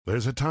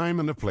There's a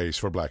time and a place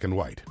for black and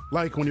white,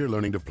 like when you're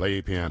learning to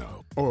play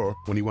piano, or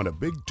when you want a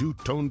big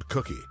two-toned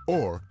cookie,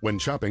 or when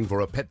shopping for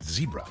a pet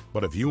zebra.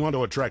 But if you want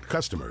to attract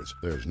customers,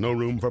 there's no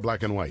room for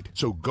black and white.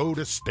 So go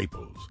to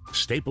Staples.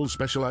 Staples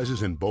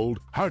specializes in bold,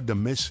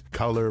 hard-to-miss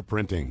color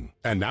printing.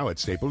 And now at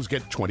Staples,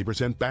 get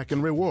 20% back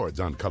in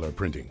rewards on color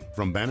printing,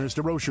 from banners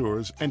to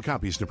brochures and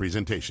copies to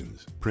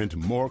presentations. Print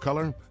more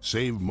color,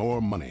 save more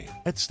money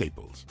at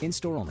Staples.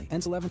 In-store only.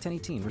 Ends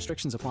 11/10/18.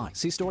 Restrictions apply.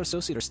 See store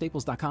associate or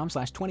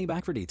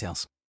staples.com/20back for details.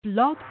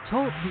 Blog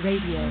Talk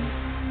Radio.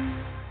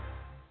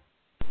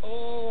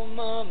 Oh,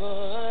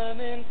 Mama, I'm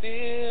in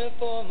fear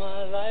for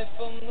my life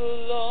from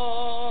the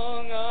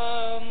long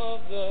arm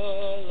of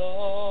the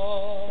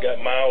law.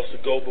 Got miles to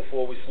go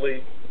before we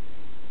sleep.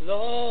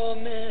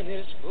 Lawman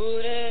is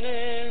putting an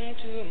end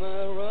to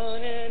my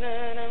running,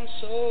 and I'm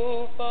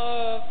so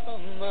far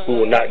from my We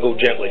will not go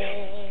gently.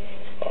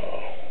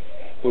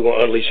 We're going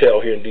to unleash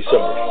hell here in December.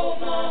 Oh,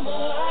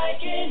 Mama, I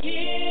can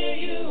hear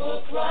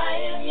you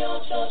crying.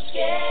 You're so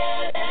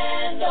scared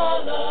and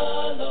all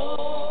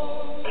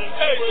alone.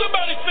 Hey,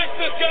 somebody fix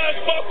this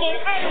guy's buckle.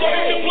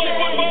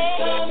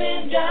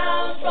 Coming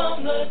down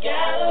from the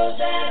gallows,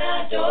 and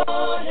I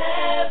don't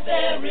have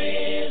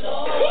very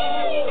long.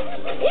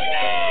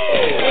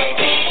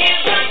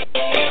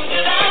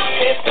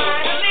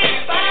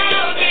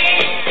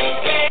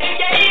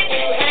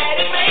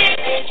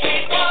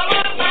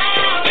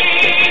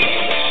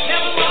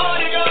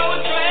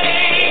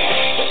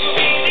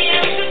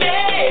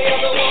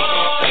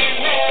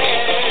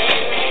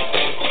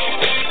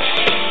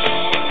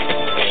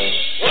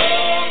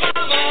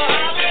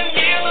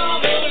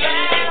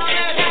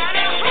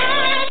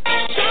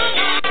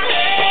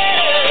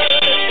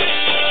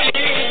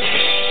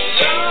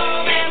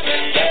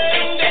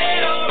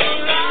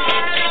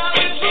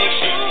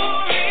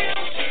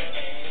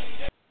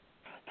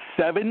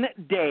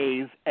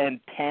 Days and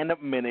 10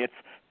 minutes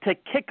to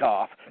kick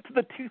off to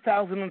the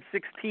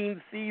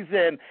 2016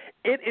 season.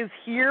 It is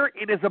here.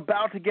 It is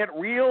about to get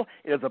real.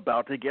 It is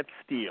about to get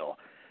steel.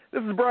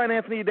 This is Brian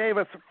Anthony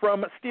Davis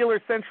from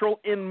Steelers Central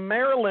in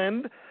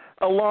Maryland,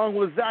 along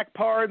with Zach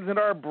Pards in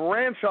our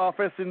branch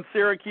office in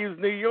Syracuse,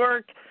 New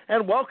York.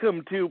 And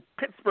welcome to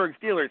Pittsburgh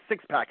Steelers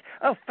Six-Pack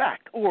of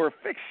Fact or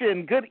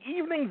Fiction. Good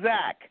evening,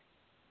 Zach.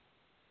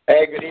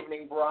 Hey, good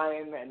evening,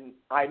 Brian. And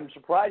I'm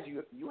surprised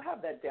you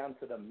have that down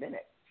to the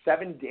minute.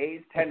 7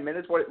 days, 10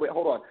 minutes? Wait,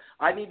 hold on.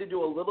 I need to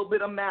do a little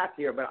bit of math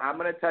here, but I'm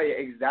going to tell you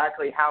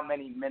exactly how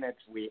many minutes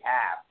we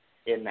have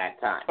in that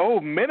time. Oh,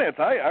 minutes?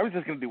 I was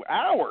just going to do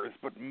hours,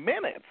 but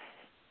minutes.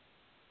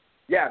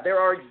 Yeah, there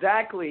are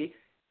exactly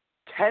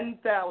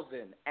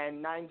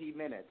 10,090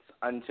 minutes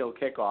until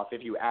kickoff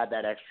if you add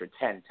that extra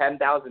 10.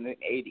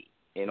 10,080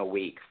 in a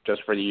week,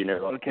 just for you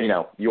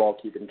all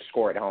keeping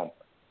score at home.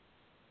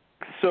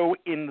 So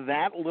in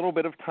that little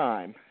bit of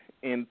time,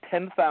 in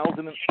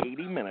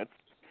 10,080 minutes,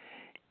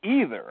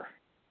 either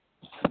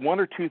one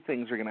or two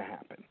things are going to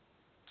happen.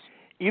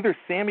 Either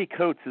Sammy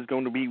Coates is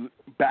going to be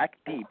back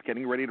deep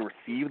getting ready to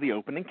receive the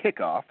opening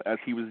kickoff, as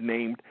he was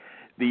named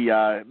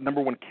the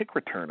number one kick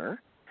returner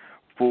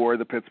for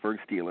the Pittsburgh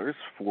Steelers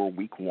for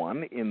Week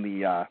 1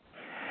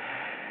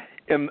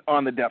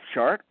 on the depth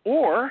chart,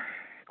 or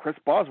Chris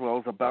Boswell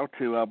is about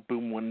to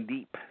boom one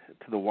deep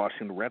to the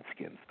Washington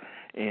Redskins.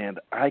 And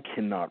I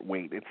cannot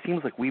wait. It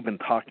seems like we've been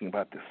talking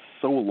about this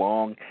so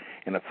long,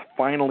 and it's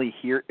finally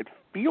here. It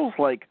feels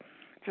like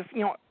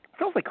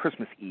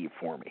Christmas Eve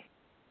for me.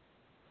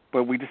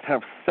 But we just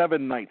have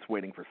 7 nights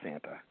waiting for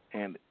Santa,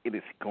 and it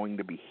is going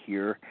to be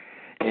here.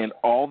 And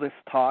all this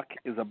talk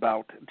is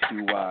about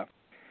to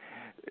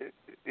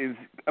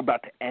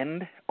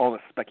end. All the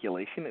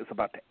speculation is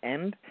about to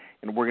end,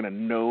 and we're going to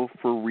know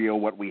for real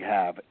what we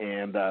have.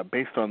 And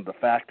based on the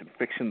fact and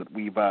fiction that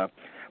we've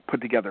put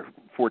together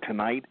for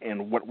tonight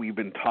and what we've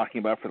been talking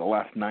about for the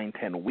last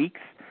 9-10 weeks,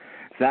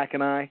 Zach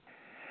and I,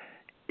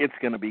 it's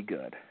going to be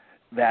good.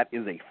 That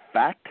is a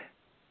fact,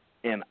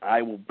 and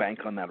I will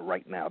bank on that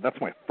right now. That's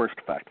my first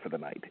fact for the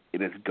night.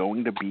 It is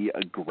going to be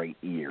a great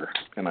year,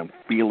 and I'm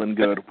feeling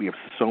good. We have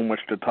so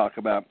much to talk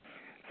about.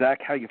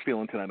 Zach, how you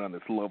feeling tonight on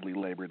this lovely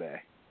Labor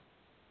Day?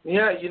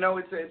 Yeah,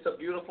 it's a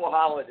beautiful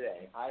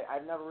holiday.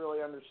 I've never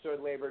really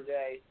understood Labor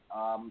Day,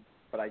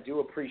 but I do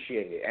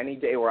appreciate it. Any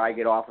day where I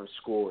get off of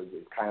school is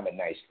kind of a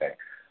nice thing.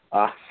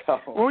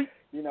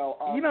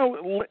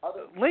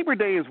 Labor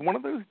Day is one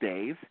of those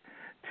days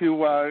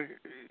to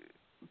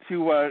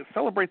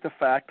celebrate the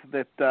fact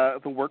that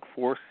the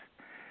workforce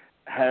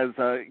has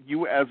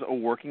you as a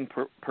working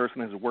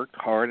person has worked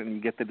hard and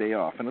you get the day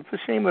off. And it's a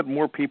shame that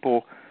more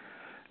people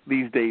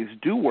these days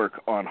do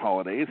work on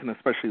holidays, and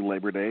especially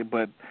Labor Day.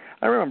 But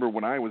I remember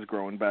when I was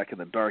growing back in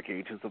the dark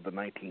ages of the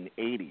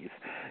 1980s,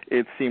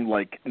 it seemed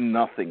like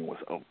nothing was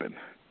open.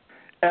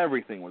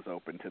 Everything was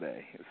open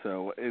today.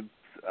 So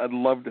I'd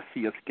love to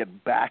see us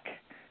get back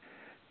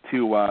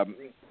to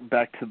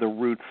the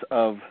roots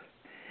of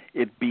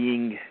it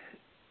being,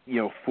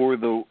 for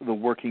the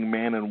working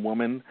man and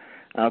woman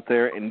out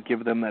there, and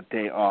give them that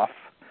day off.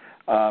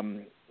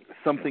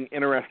 Something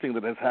interesting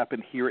that has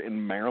happened here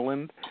in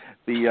Maryland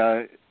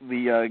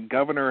The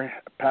governor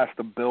passed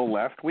a bill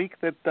last week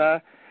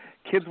that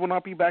kids will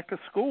not be back to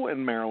school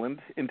in Maryland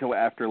until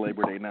after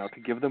Labor Day now to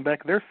give them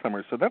back their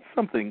summer. So that's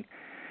something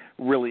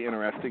really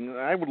interesting.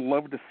 I would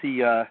love to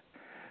see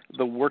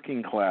the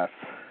working class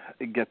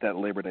get that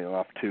Labor Day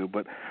off too.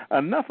 But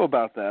enough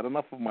about that.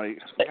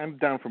 I'm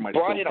down for my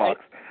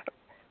soapbox.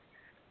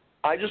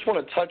 I just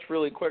want to touch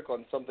really quick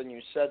on something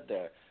you said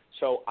there.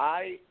 So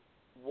I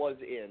was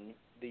in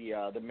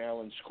the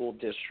Maryland school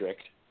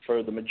district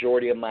for the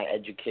majority of my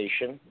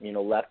education,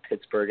 left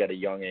Pittsburgh at a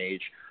young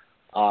age.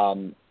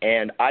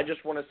 And I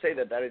just want to say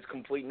that is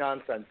complete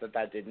nonsense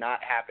that did not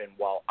happen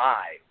while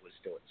I was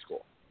still at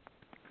school.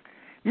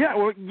 Yeah,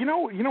 well,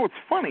 it's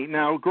funny.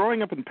 Now,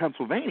 growing up in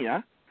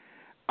Pennsylvania,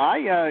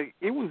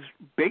 it was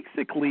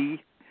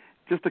basically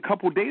just a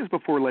couple days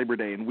before Labor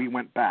Day, and we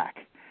went back.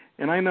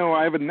 And I know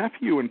I have a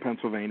nephew in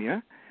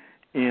Pennsylvania,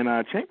 in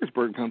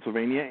Chambersburg,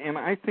 Pennsylvania, and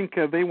I think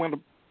they went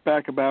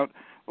back about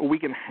a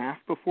week and a half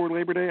before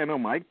Labor Day. I know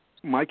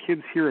my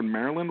kids here in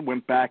Maryland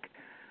went back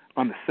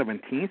on the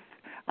 17th.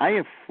 I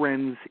have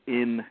friends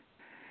in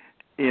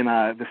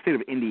the state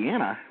of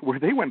Indiana where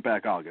they went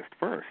back August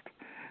 1st.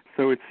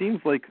 So it seems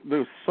like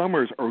those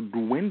summers are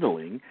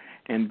dwindling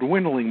and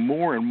dwindling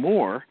more and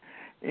more,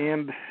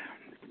 and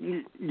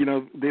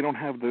they don't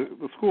have the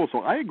school. So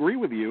I agree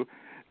with you.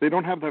 They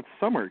don't have that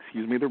summer.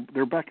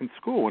 They're back in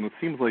school, and it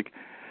seems like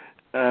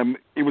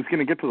it was going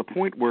to get to the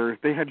point where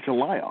they had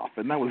July off,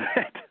 and that was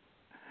it.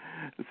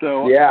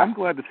 So yeah. I'm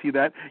glad to see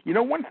that.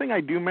 One thing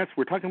I do miss,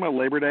 we're talking about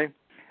Labor Day,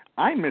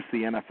 I miss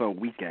the NFL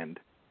weekend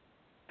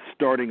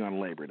starting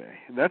on Labor Day.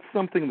 That's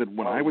something that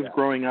when I was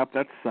growing up,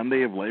 that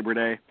Sunday of Labor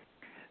Day,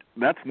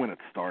 that's when it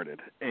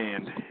started.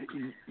 And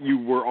you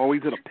were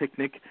always at a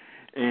picnic,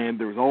 and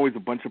there was always a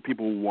bunch of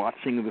people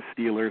watching the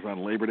Steelers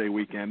on Labor Day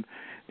weekend,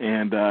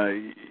 and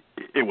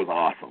it was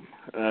awesome.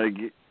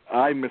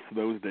 I miss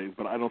those days,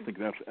 but I don't think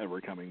that's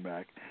ever coming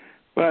back.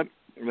 But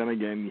then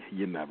again,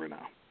 you never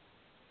know.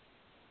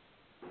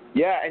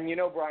 Yeah, and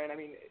Brian,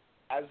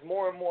 as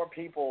more and more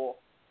people,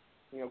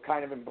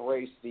 kind of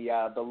embrace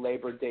the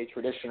Labor Day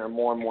tradition, or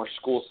more and more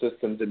school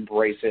systems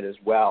embrace it as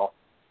well,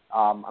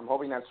 I'm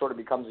hoping that sort of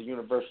becomes a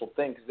universal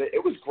thing, because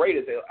it was great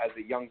as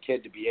a young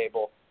kid to be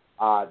able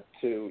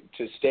to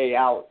stay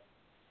out,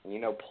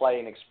 play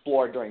and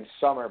explore during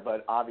summer,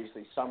 but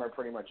obviously summer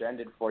pretty much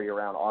ended for you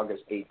around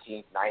August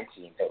 18th,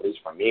 19th, at least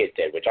for me it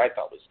did, which I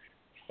thought was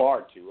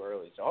far too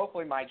early. So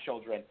hopefully my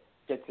children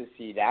get to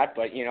see that,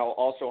 but,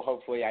 also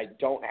hopefully I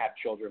don't have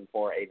children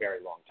for a very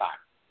long time.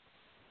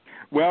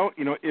 Well,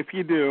 if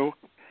you do,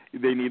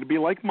 they need to be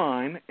like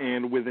mine,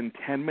 and within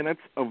 10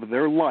 minutes of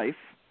their life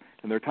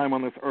and their time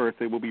on this earth,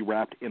 they will be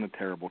wrapped in a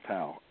terrible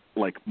towel,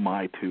 like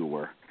my two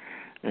were.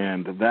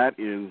 And that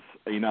is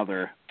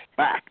another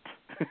fact.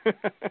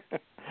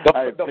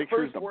 I have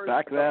pictures to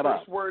back that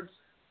up.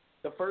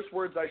 The first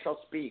words I shall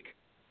speak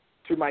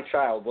to my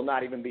child will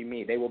not even be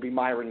me. They will be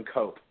Myron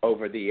Cope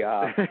over the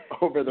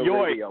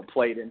radio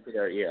played into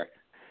their ear.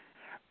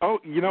 Oh,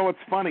 it's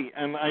funny,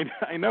 and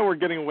I know we're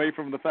getting away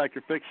from the fact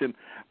or fiction,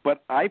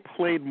 but I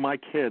played my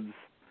kids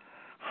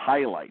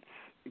highlights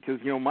because,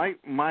 my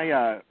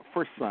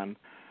first son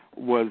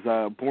was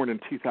born in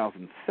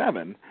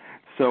 2007,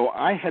 so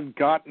I had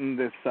gotten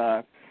this,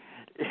 it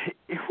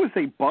was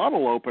a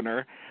bottle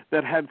opener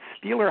that had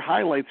Steeler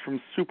highlights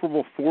from Super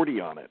Bowl 40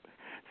 on it.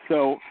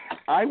 So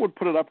I would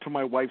put it up to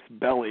my wife's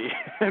belly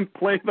and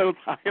play those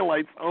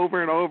highlights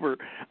over and over.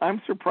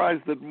 I'm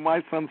surprised that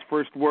my son's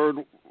first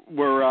word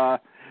were,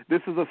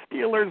 "This is a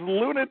Steelers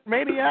lunatic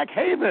maniac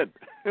haven,"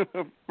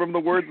 from the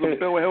words of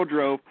Bill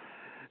Hillgrove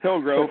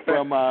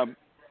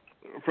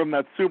from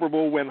that Super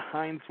Bowl when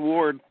Hines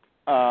Ward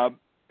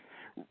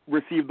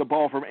received the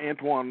ball from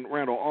Antoine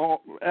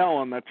Randall L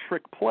on that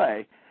trick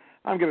play.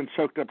 I'm getting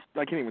choked up.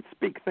 I can't even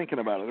speak thinking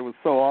about it. It was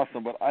so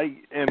awesome.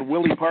 And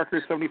Willie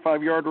Parker's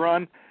 75-yard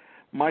run,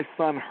 my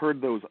son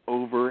heard those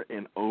over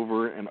and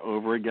over and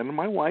over again. And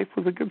my wife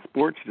was a good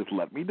sport. She just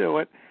let me do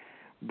it.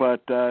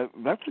 But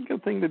that's a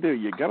good thing to do.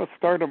 You got to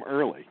start them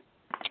early.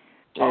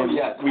 And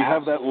yes, we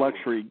have that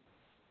luxury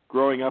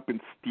growing up in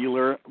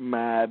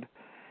Steeler-mad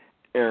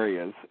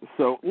areas.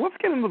 So let's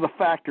get into the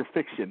fact or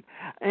fiction.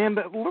 And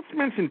let's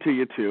mention to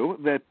you, too,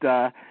 that,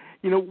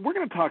 we're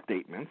going to talk to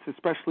 8 minutes,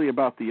 especially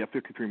about the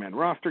 53-man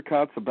roster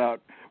cuts,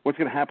 about what's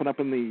going to happen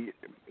in the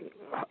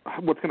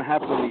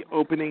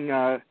opening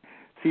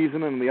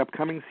season and the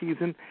upcoming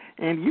season.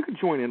 And you can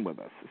join in with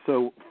us.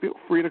 So feel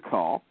free to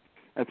call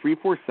at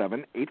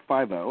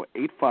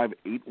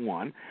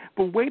 347-850-8581.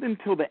 But wait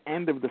until the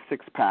end of the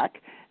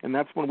six-pack, and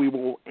that's when we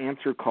will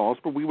answer calls.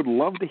 But we would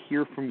love to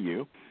hear from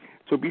you,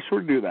 so be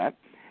sure to do that.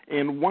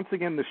 And once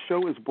again, the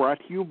show is brought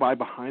to you by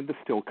Behind the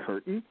Steel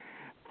Curtain.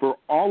 For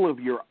all of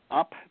your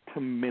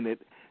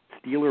up-to-minute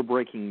Steeler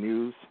breaking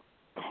news,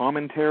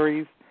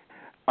 commentaries,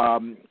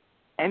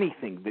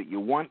 anything that you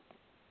want,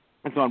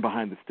 it's on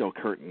Behind the Steel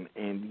Curtain,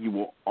 and you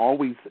can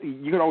always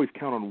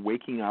count on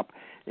waking up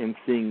and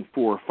seeing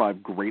 4 or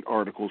 5 great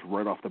articles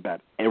right off the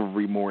bat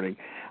every morning.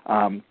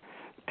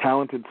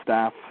 Talented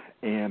staff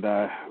and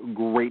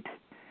great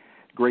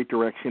great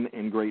direction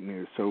and great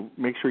news. So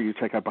make sure you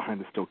check out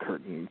Behind the Steel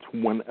Curtain.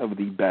 It's one of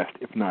the best,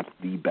 if not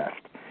the best,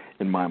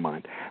 in my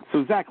mind.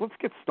 So, Zach, let's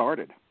get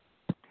started.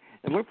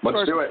 And let's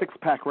start the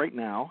six-pack right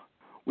now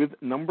with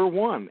number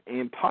one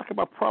and talk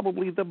about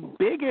probably the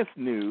biggest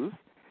news,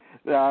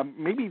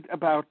 maybe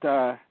about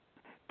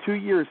 2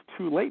 years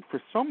too late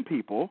for some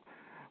people,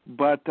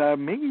 but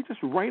maybe just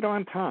right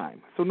on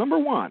time. So, number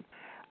one,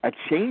 a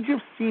change of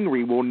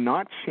scenery will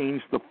not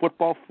change the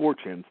football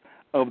fortunes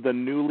of the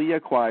newly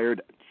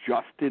acquired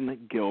Justin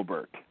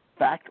Gilbert.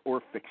 Fact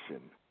or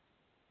fiction?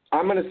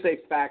 I'm going to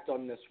say fact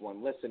on this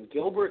one. Listen,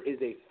 Gilbert is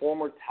a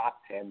former top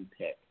 10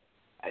 pick.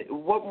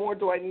 What more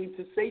do I need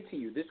to say to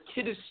you? This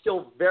kid is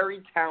still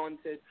very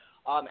talented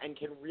and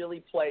can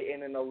really play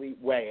in an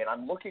elite way. And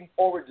I'm looking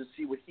forward to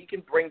see what he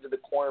can bring to the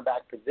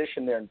cornerback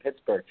position there in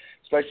Pittsburgh,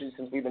 especially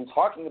since we've been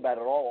talking about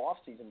it all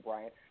offseason,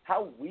 Brian,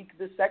 how weak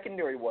the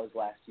secondary was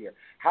last year.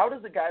 How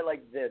does a guy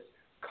like this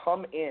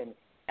come in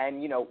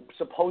and,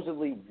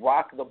 supposedly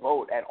rock the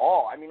boat at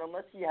all? I mean,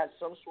 unless he has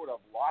some sort of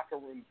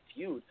locker room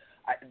feud,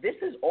 this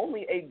is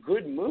only a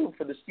good move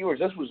for the Steelers.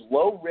 This was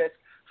low risk,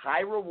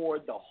 high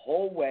reward the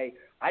whole way.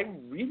 I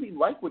really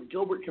like what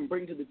Gilbert can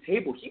bring to the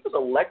table. He was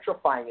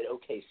electrifying at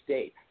OK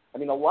State. I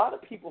mean, a lot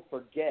of people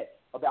forget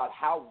about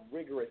how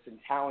rigorous and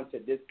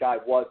talented this guy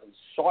was and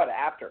sought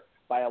after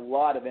by a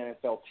lot of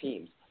NFL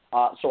teams.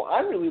 So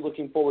I'm really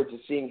looking forward to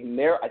seeing him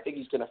there. I think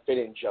he's going to fit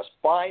in just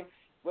fine.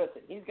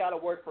 Listen, he's got to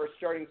work for a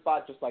starting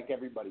spot just like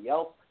everybody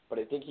else, but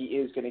I think he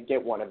is going to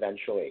get one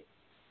eventually.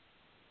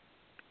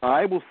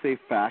 I will say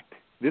fact.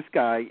 This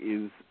guy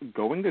is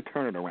going to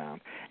turn it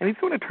around, and he's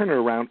going to turn it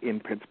around in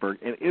Pittsburgh,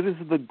 and it is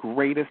the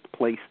greatest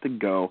place to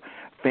go.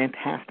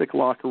 Fantastic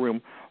locker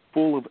room,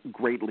 full of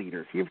great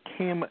leaders. You have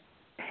Cam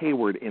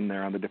Hayward in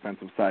there on the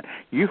defensive side.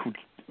 You have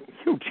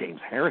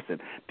James Harrison.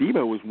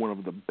 Debo is one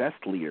of the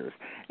best leaders,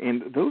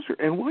 and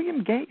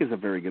William Gay is a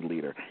very good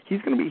leader.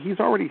 He's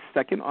already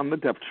second on the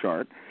depth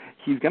chart.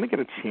 He's going to get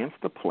a chance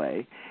to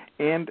play,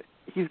 and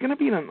he's going to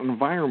be in an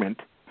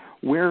environment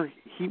where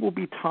he will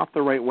be taught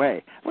the right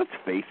way. Let's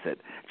face it,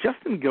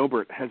 Justin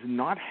Gilbert has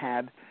not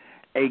had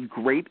a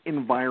great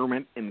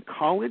environment in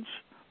college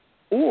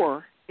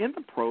or in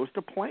the pros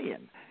to play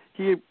in.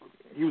 He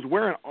was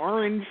wearing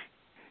orange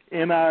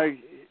in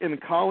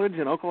college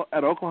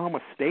at Oklahoma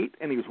State,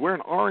 and he was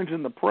wearing orange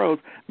in the pros.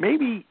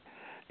 Maybe,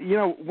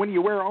 when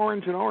you wear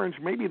orange and orange,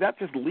 maybe that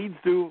just leads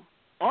to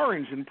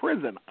orange in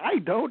prison. I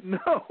don't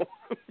know.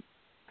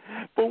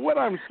 But what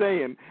I'm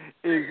saying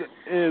is,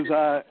 and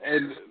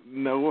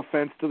no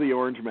offense to the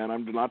Orange Men,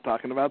 I'm not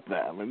talking about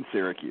them in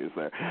Syracuse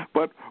there.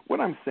 But what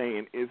I'm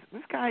saying is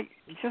this guy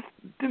just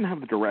didn't have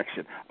the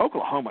direction.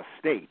 Oklahoma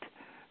State,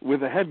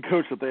 with the head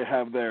coach that they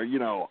have there,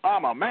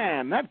 I'm a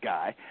man, that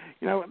guy,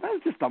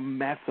 that's just a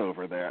mess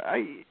over there.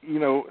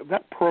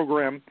 That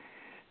program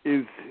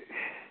there's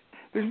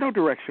no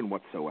direction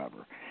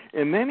whatsoever.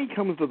 And then he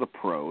comes to the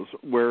pros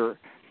where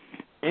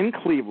in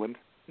Cleveland,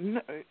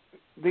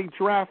 they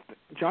draft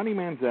Johnny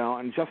Manziel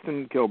and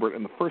Justin Gilbert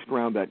in the first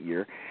round that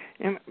year,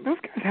 and those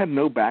guys had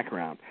no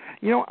background.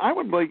 I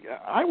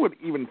would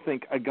even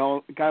think a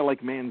guy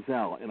like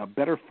Manziel in a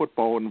better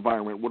football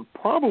environment would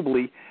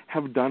probably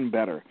have done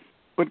better.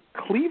 But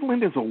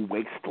Cleveland is a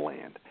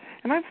wasteland,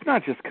 and that's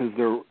not just because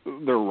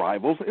they're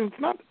rivals. It's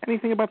not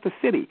anything about the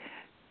city.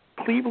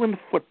 Cleveland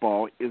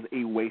football is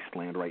a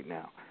wasteland right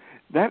now.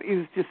 That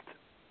is just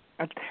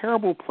a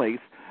terrible place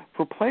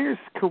for players'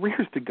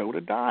 careers to go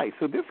to die.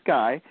 So this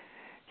guy,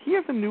 he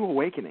has a new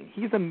awakening.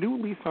 He's a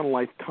new lease on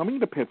life coming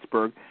to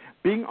Pittsburgh,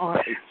 being on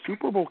a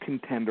Super Bowl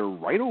contender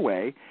right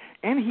away,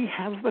 and he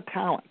has the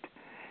talent.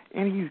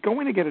 And he's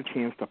going to get a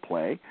chance to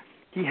play.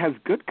 He has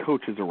good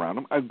coaches around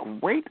him, a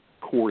great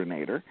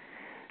coordinator,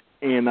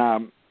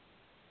 and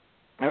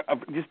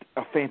just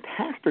a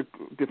fantastic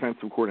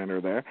defensive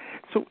coordinator there.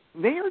 So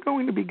they are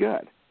going to be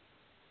good.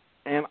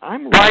 And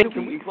I'm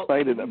really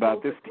excited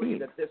about this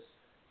team.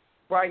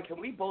 Brian, can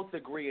we both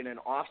agree in an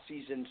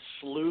off-season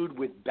slewed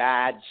with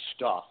bad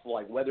stuff,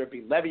 like whether it be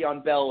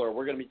Le'Veon Bell or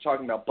we're going to be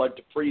talking about Bud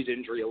Dupree's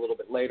injury a little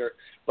bit later,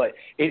 but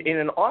in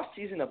an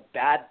off-season of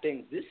bad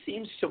things, this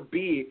seems to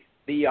be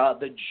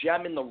the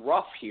gem in the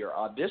rough here.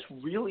 This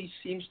really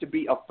seems to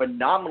be a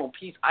phenomenal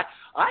piece.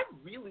 I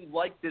really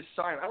like this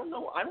sign. I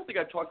don't think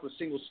I've talked to a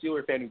single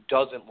Steeler fan who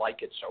doesn't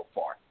like it so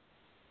far.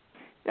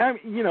 Yeah,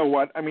 you know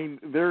what? I mean,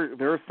 there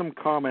are some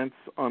comments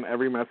on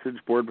every message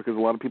board because a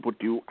lot of people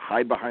do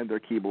hide behind their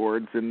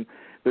keyboards and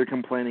they're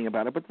complaining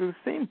about it. But they're the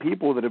same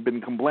people that have been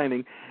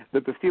complaining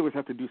that the Steelers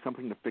have to do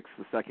something to fix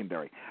the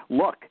secondary.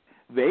 Look,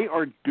 they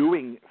are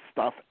doing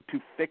stuff to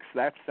fix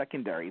that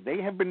secondary.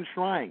 They have been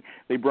trying.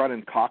 They brought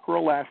in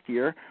Cockrell last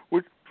year,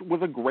 which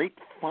was a great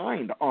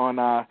find on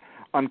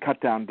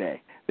cut down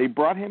day. They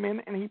brought him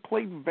in, and he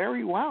played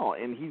very well,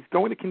 and he's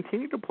going to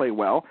continue to play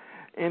well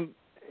in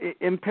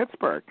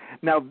Pittsburgh.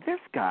 Now, this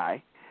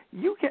guy,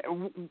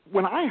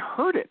 when I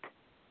heard it,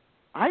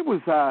 I was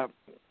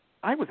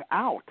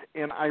out,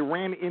 and I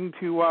ran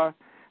into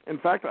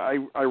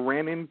I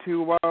ran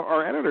into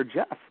our editor,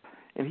 Jeff,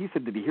 and he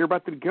said, "Did you hear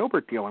about the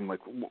Gilbert deal?" I'm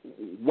like,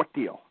 "What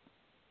deal?"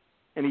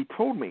 And he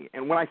told me.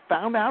 And when I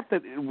found out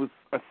that it was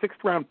a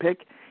sixth-round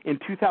pick in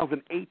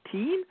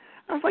 2018,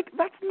 I was like,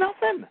 that's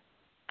nothing.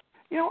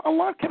 You know, a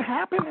lot can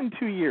happen in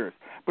 2 years.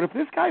 But if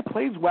this guy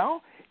plays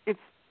well, it's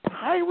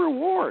high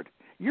reward.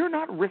 You're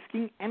not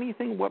risking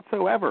anything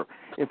whatsoever.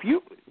 If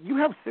you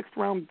have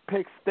sixth-round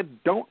picks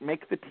that don't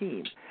make the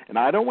team, and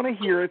I don't want to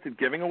hear it that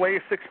giving away a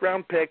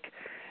sixth-round pick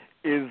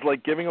is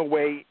like giving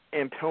away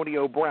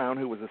Antonio Brown,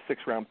 who was a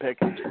sixth-round pick,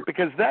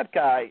 because that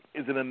guy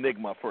is an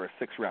enigma for a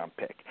sixth-round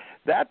pick.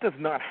 That does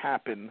not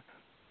happen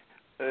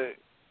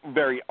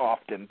very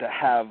often, to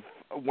have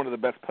one of the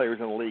best players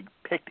in the league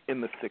picked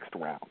in the sixth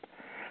round.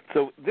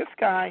 So this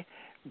guy,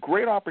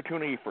 great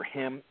opportunity for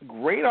him,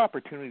 great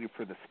opportunity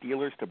for the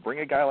Steelers to bring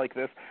a guy like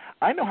this.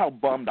 I know how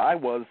bummed I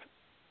was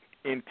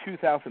in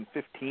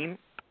 2015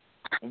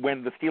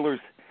 when the Steelers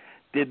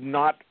did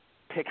not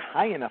pick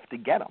high enough to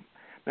get him.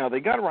 Now,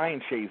 they got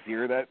Ryan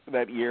Shazier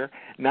that year.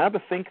 Now to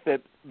think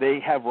that they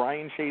have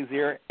Ryan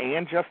Shazier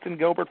and Justin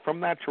Gilbert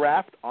from that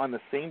draft on the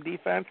same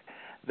defense,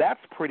 that's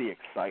pretty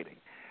exciting.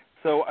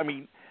 So, I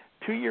mean,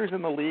 2 years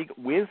in the league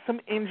with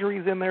some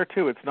injuries in there,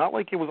 too. It's not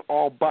like it was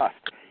all bust.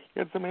 He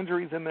had some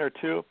injuries in there,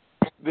 too.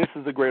 This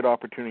is a great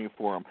opportunity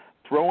for him.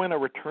 Throw in a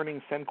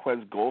returning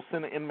Senquez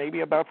Golson in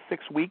maybe about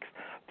 6 weeks.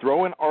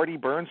 Throw in Artie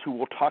Burns, who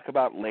we'll talk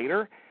about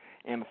later,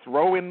 and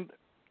throw in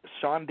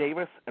Sean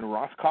Davis and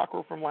Ross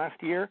Cockrell from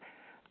last year,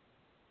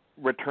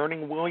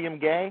 returning William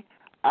Gay.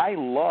 I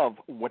love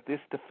what this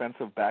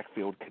defensive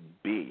backfield could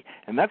be,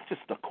 and that's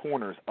just the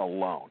corners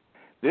alone.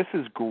 This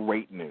is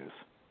great news.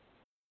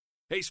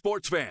 Hey,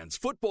 sports fans,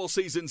 football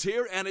season's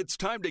here, and it's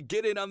time to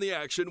get in on the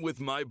action with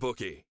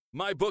MyBookie.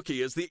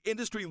 MyBookie is the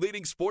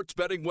industry-leading sports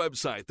betting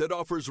website that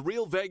offers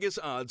real Vegas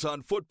odds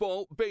on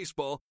football,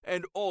 baseball,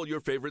 and all your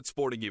favorite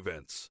sporting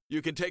events.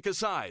 You can take a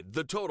side,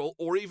 the total,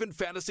 or even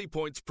fantasy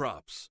points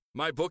props.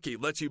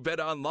 MyBookie lets you bet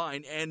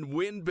online and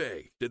win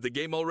big. Did the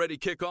game already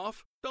kick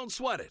off? Don't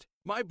sweat it.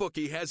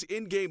 MyBookie has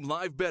in-game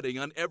live betting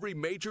on every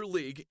major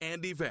league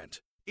and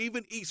event,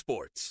 even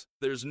esports.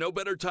 There's no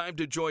better time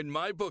to join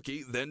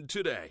MyBookie than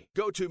today.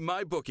 Go to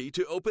MyBookie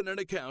to open an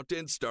account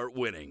and start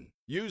winning.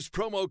 Use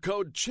promo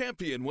code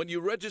CHAMPION when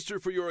you register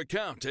for your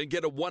account and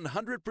get a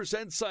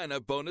 100%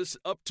 sign-up bonus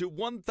up to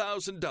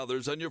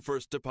 $1,000 on your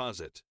first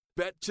deposit.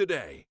 Bet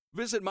today.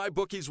 Visit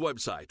MyBookie's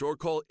website or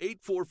call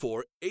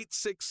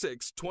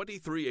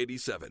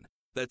 844-866-2387.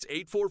 That's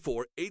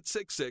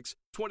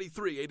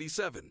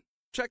 844-866-2387.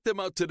 Check them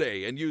out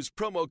today and use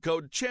promo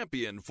code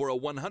CHAMPION for a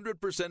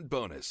 100%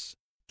 bonus.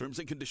 Terms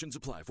and conditions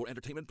apply for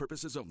entertainment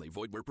purposes only.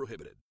 Void where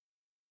prohibited.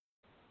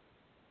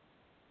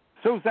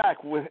 So,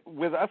 Zach,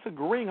 with us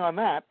agreeing on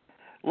that,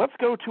 let's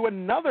go to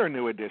another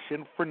new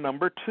addition for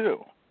number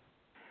 2.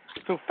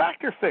 So,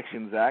 fact or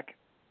fiction, Zach?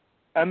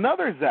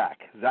 Another Zach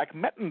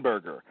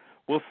Mettenberger,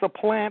 will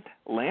supplant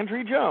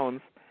Landry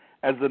Jones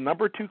as the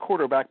number 2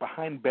 quarterback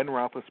behind Ben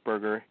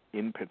Roethlisberger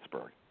in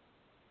Pittsburgh.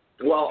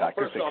 Well, fact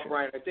first off,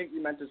 Brian, I think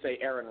you meant to say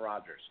Aaron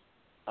Rodgers.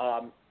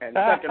 And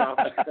second off,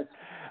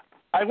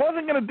 I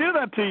wasn't going to do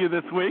that to you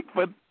this week,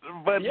 but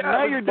yeah,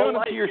 now you're doing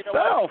it to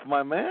yourself,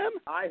 my man.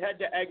 I had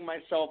to egg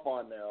myself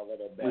on there a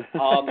little bit.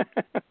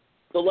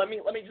 So let me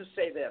just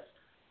say this.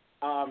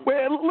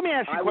 Wait, let me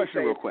ask you a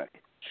question real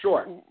quick.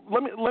 Sure.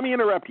 Let me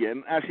interrupt you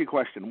and ask you a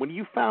question. When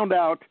you found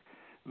out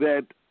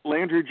that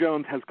Landry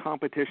Jones has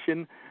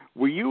competition,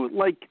 were you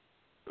like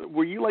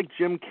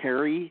Jim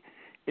Carrey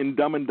in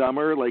Dumb and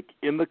Dumber, like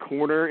in the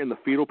corner in the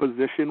fetal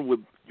position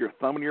with your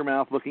thumb in your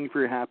mouth looking for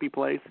your happy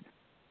place?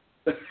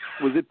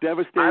 Was it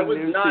devastating? I was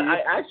news not. to you?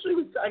 I actually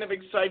was kind of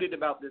excited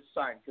about this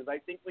sign because I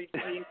think we've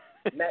seen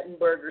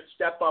Mettenberger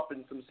step up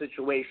in some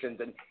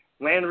situations, and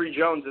Landry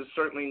Jones has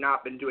certainly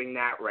not been doing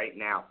that right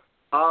now.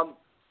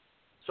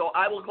 So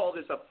I will call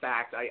this a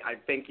fact. I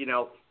think,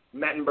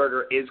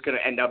 Mettenberger is going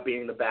to end up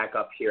being the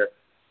backup here.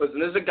 Listen,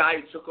 this is a guy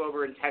who took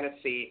over in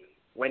Tennessee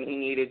when he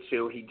needed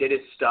to. He did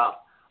his stuff.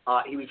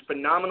 He was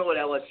phenomenal at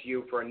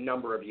LSU for a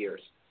number of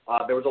years.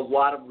 There was a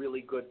lot of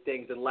really good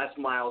things, and Les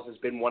Miles has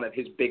been one of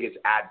his biggest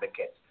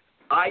advocates.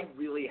 I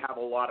really have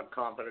a lot of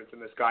confidence in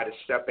this guy to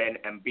step in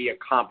and be a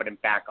competent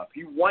backup.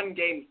 He won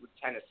games with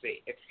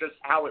Tennessee. It's just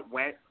how it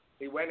went.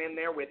 He went in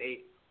there with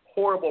a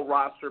horrible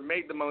roster,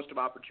 made the most of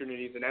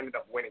opportunities, and ended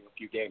up winning a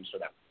few games for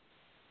them.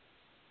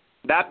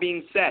 That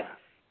being said,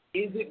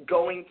 is it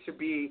going to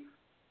be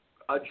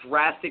a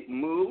drastic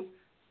move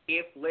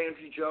if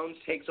Landry Jones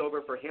takes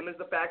over for him as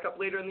the backup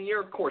later in the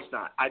year? Of course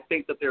not. I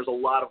think that there's a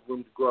lot of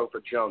room to grow for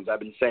Jones. I've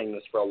been saying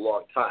this for a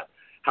long time.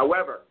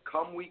 However,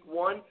 come week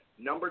 1,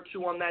 number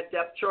 2 on that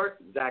depth chart,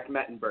 Zach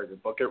Mettenberger.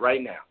 Book it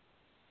right now.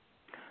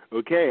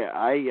 Okay,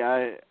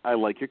 I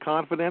like your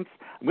confidence.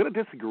 I'm going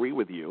to disagree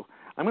with you.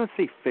 I'm going to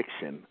say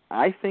fiction.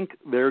 I think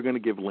they're going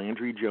to give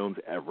Landry Jones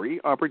every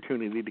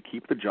opportunity to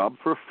keep the job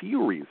for a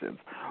few reasons.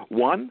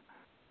 One,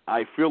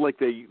 I feel like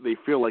they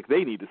feel like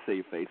they need to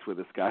save face with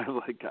this guy.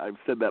 Like I've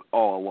said that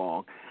all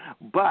along.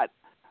 But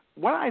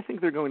what I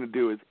think they're going to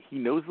do is he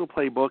knows the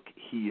playbook.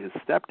 He has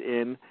stepped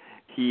in.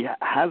 He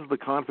has the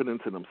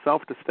confidence in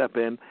himself to step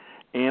in.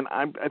 And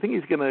I think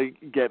he's going to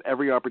get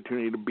every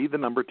opportunity to be the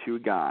number 2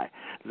 guy.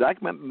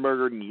 Zach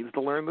Mettenberger needs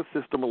to learn the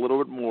system a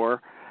little bit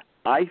more.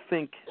 I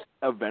think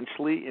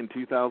eventually in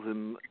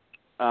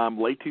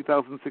late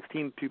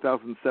 2016,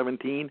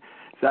 2017,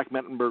 Zach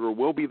Mettenberger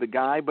will be the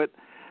guy. But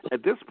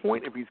at this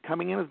point, if he's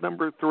coming in as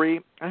number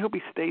 3, I hope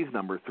he stays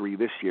number 3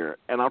 this year.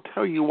 And I'll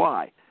tell you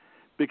why.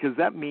 Because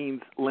that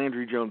means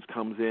Landry Jones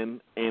comes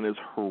in and is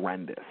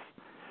horrendous.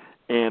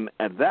 And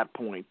at that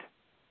point,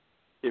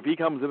 if he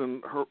comes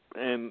in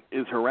and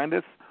is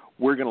horrendous,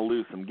 we're going to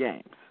lose some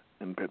games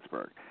in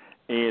Pittsburgh.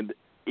 And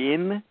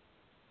in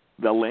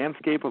the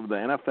landscape of the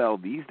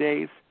NFL these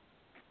days,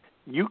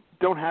 you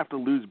don't have to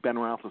lose Ben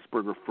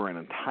Roethlisberger for an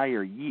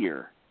entire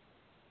year.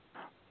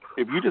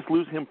 If you just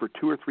lose him for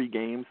 2 or 3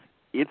 games,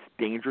 it's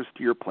dangerous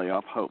to your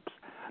playoff hopes.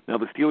 Now,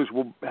 the Steelers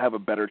will have a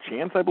better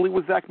chance, I believe,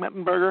 with Zach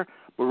Mettenberger,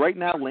 but right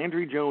now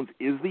Landry Jones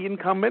is the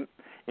incumbent,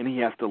 and he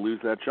has to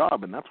lose that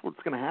job, and that's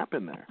what's going to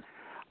happen there.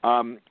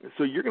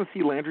 So you're going to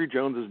see Landry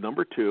Jones as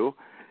number 2,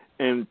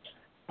 and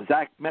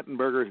Zach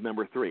Mettenberger is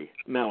number 3.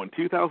 Now, in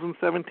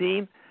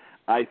 2017,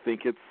 I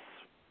think it's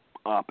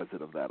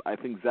opposite of that. I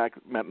think Zach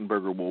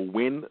Mettenberger will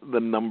win the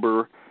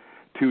number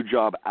 2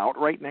 job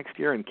outright next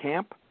year in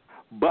camp,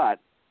 but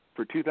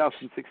for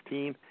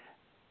 2016,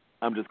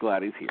 I'm just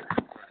glad he's here.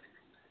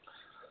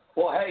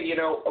 Well, hey,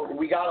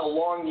 we got a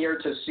long year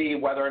to see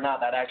whether or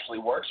not that actually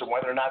works and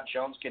whether or not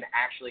Jones can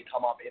actually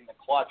come up in the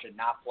clutch and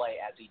not play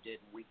as he did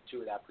in week 2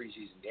 of that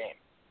preseason game.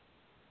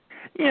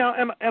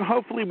 And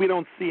hopefully we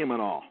don't see him at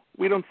all.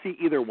 We don't see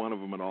either one of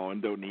them at all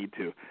and don't need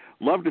to.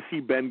 Love to see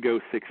Ben go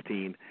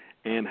 16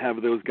 and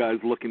have those guys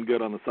looking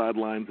good on the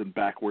sidelines and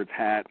backwards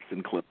hats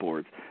and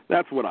clipboards.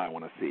 That's what I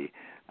want to see.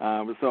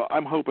 So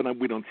I'm hoping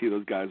we don't see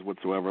those guys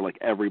whatsoever like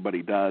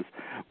everybody does.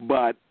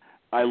 But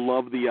I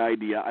love the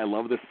idea. I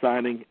love the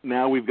signing.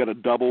 Now we've got a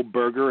double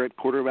burger at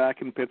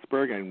quarterback in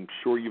Pittsburgh. I'm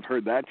sure you've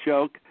heard that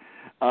joke.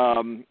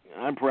 I'm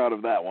proud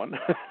of that one.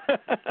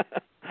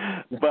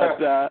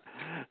 But,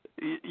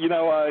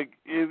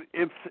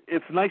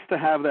 it's nice to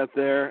have that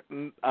there.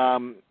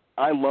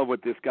 I love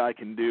what this guy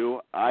can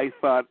do. I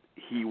thought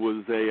he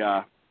was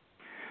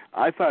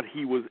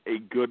a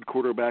good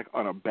quarterback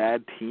on a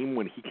bad team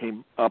when he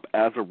came up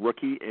as a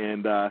rookie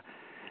and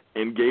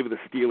gave the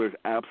Steelers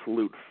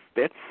absolute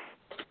fits.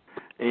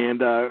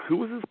 And who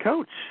was his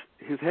coach?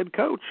 His head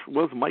coach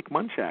was Mike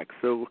Munchak.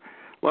 So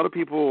a lot of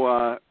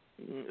people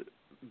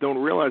don't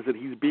realize that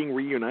he's being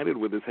reunited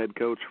with his head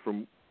coach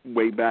from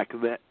way back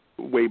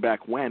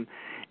when.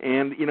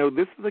 And,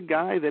 this is a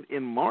guy that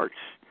in March,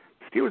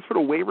 Steelers put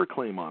a waiver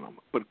claim on him,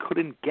 but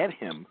couldn't get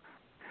him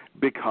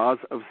because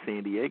of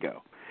San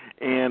Diego.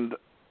 And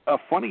a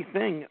funny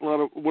thing,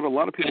 what a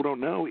lot of people don't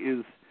know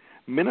is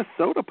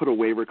Minnesota put a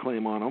waiver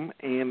claim on him,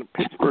 and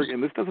Pittsburgh,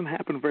 and this doesn't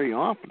happen very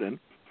often,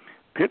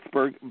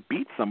 Pittsburgh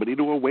beat somebody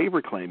to a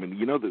waiver claim. And,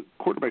 the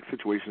quarterback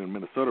situation in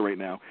Minnesota right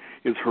now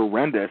is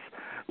horrendous.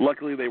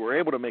 Luckily, they were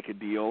able to make a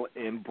deal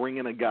and bring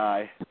in a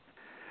guy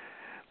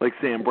like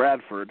Sam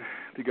Bradford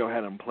to go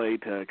ahead and play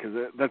because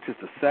that's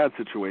just a sad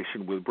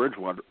situation with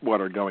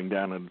Bridgewater going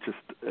down and just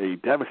a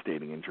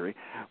devastating injury.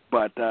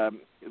 But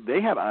they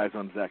had eyes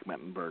on Zach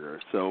Mettenberger.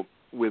 So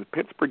with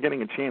Pittsburgh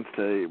getting a chance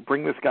to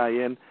bring this guy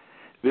in,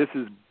 this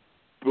is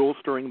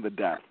bolstering the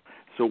depth.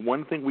 So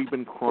one thing we've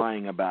been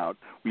crying about,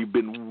 we've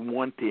been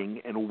wanting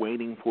and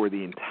waiting for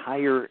the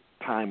entire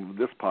time of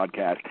this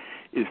podcast,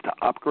 is to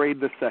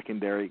upgrade the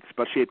secondary,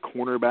 especially at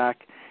cornerback,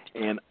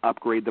 and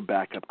upgrade the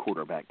backup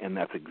quarterback. And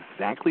that's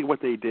exactly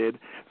what they did.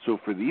 So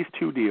for these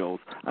 2 deals,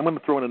 I'm going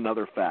to throw in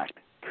another fact.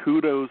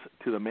 Kudos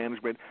to the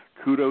management.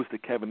 Kudos to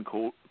Kevin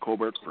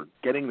Colbert for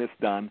getting this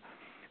done,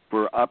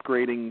 for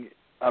upgrading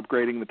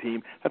the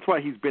team. That's why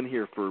he's been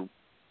here for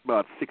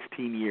about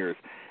 16 years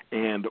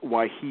and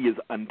why he is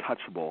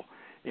untouchable.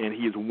 And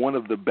he is one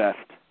of the best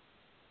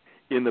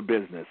in the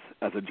business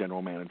as a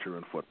general manager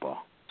in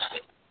football.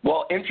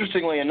 Well,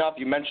 interestingly enough,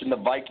 you mentioned the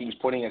Vikings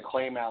putting a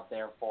claim out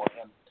there for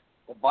him.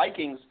 The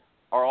Vikings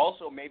are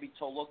also maybe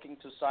looking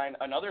to sign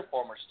another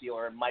former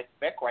Steeler, Mike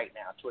Vick, right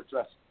now to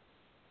address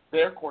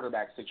their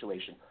quarterback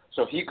situation.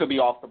 So he could be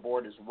off the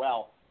board as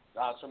well.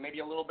 So maybe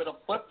a little bit of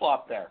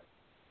flip-flop there.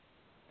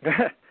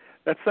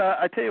 That's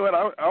I tell you what,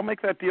 I'll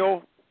make that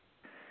deal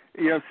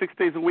 6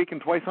 days a week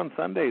and twice on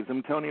Sundays.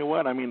 I'm telling you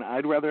what,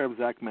 I'd rather have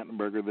Zach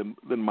Mettenberger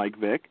than Mike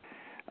Vick.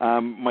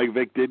 Mike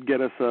Vick did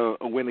get us a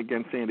win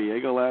against San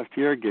Diego last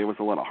year, gave us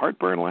a lot of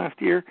heartburn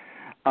last year.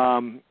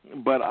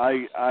 But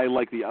I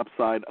like the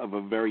upside of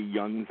a very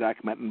young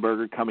Zach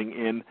Mettenberger coming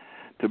in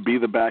to be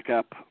the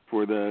backup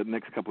for the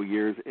next couple of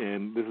years,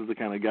 and this is the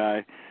kind of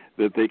guy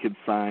that they could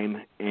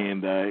sign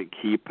and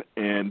keep.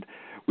 And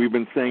we've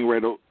been saying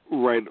right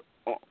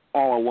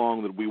all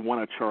along that we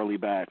want a Charlie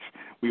Batch.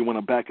 We want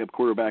a backup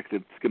quarterback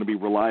that's going to be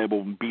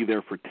reliable and be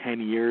there for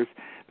 10 years.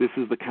 This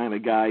is the kind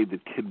of guy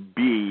that could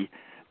be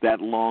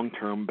that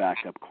long-term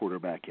backup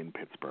quarterback in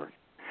Pittsburgh.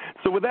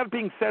 So with that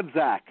being said,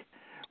 Zach,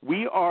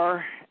 we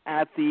are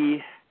at the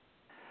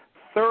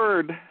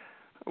third,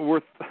 we're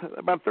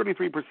about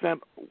 33%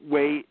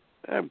 way.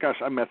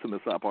 Gosh, I'm messing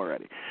this up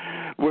already.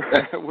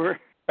 We're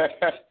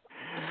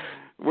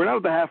We're not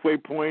at the halfway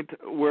point.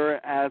 We're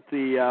at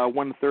the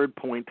one-third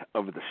point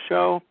of the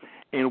show,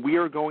 and we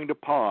are going to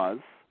pause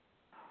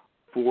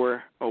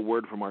for a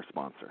word from our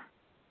sponsor.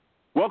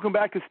 Welcome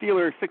back to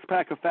Steelers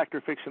Six-Pack of Fact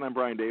or Fiction. I'm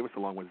Brian Davis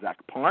along with Zach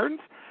Parnes.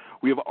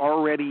 We have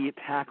already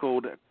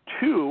tackled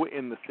 2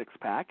 in the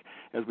six-pack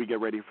as we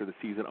get ready for the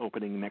season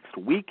opening next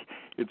week.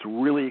 It's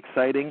really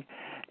exciting.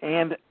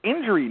 And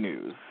injury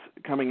news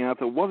coming out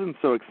that wasn't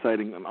so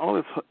exciting, and all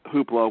this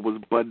hoopla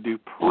was Bud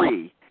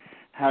Dupree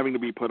having to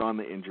be put on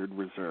the injured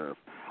reserve.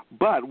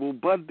 But will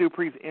Bud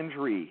Dupree's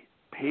injury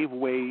pave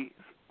way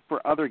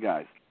for other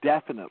guys?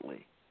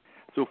 Definitely.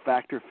 So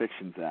fact or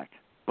fiction, Zach?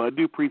 Bud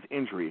Dupree's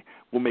injury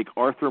will make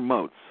Arthur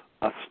Moats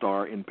a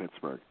star in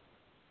Pittsburgh.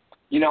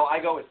 You know,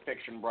 I go with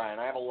fiction, Brian.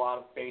 I have a lot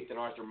of faith in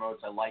Arthur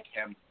Moats. I like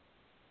him.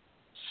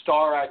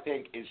 Star, I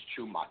think, is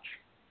too much.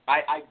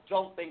 I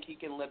don't think he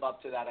can live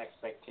up to that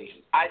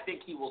expectation. I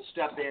think he will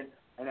step in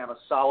and have a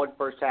solid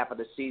first half of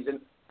the season,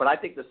 but I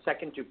think the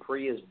second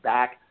Dupree is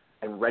back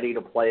and ready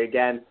to play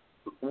again,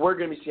 we're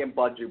going to be seeing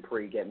Bud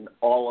Dupree getting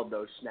all of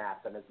those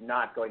snaps, and it's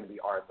not going to be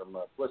Arthur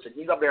Moats. Listen,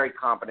 he's a very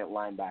competent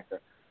linebacker,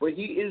 but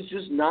he is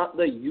just not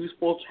the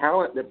useful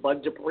talent that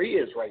Bud Dupree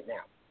is right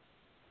now.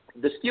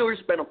 The Steelers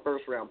spent a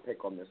first-round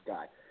pick on this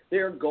guy.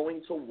 They're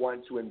going to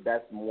want to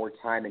invest more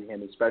time in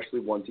him, especially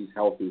once he's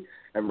healthy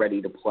and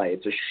ready to play.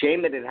 It's a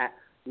shame that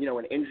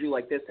an injury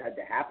like this had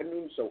to happen to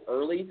him so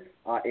early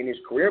in his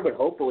career, but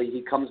hopefully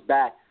he comes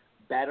back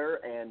better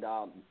and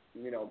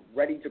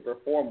ready to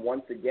perform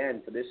once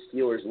again for this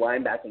Steelers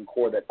linebacking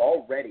core that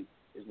already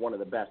is one of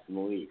the best in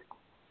the league.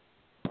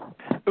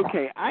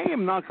 Okay, I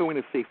am not going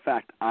to say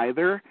fact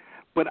either,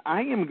 but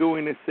I am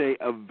going to say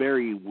a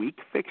very weak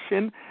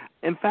fiction.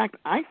 In fact,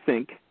 I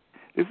think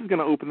this is going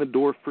to open the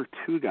door for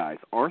 2 guys,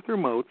 Arthur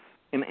Moats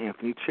and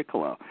Anthony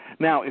Chickillo.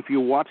 Now, if you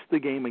watch the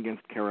game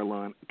against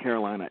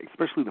Carolina,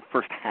 especially the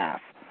first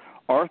half,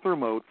 Arthur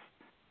Moats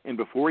and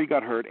before he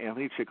got hurt,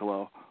 Anthony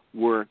Chickillo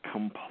were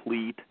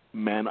complete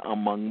men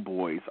among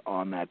boys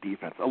on that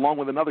defense, along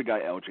with another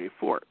guy, L.J.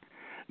 Fort.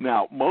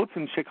 Now, Moats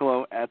and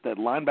Chickillo at that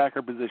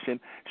linebacker position,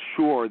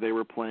 sure, they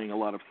were playing a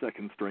lot of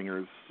second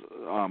stringers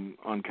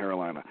on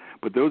Carolina,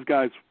 but those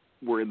guys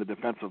were in the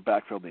defensive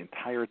backfield the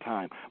entire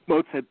time.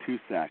 Moats had 2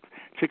 sacks.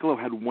 Chickillo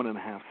had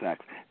 1.5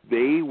 sacks.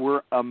 They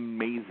were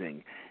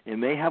amazing,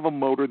 and they have a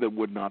motor that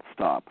would not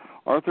stop.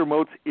 Arthur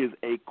Moats is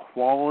a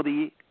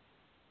quality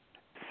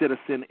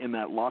citizen in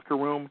that locker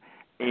room,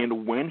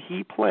 and when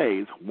he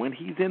plays, when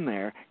he's in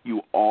there,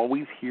 you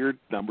always hear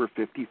number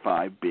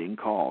 55 being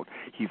called.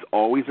 He's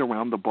always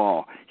around the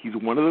ball. He's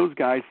one of those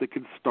guys that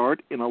could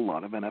start in a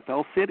lot of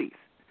NFL cities.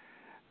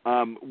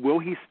 Will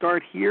he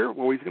start here?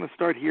 Well, he's going to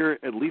start here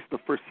at least the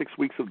first 6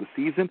 weeks of the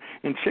season,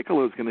 and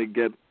Chickillo is going to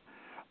get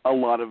a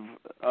lot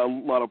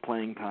of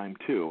playing time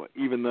too.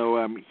 Even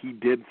though he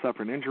did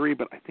suffer an injury,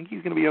 but I think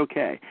he's going to be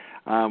okay.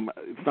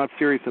 It's not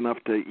serious enough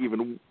to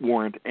even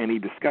warrant any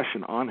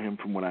discussion on him,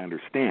 from what I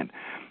understand.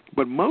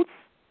 But Moats,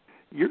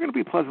 you're going to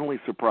be pleasantly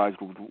surprised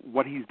with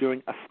what he's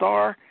doing. A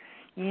star,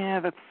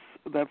 yeah,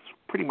 that's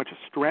pretty much a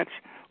stretch.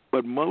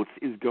 But Moats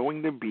is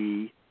going to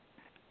be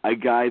a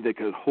guy that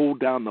could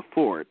hold down the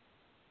fort.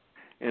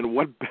 And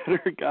what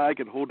better guy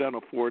could hold down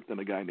a fort than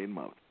a guy named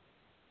Moats?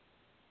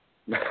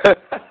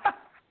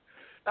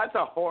 That's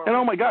a horrible. And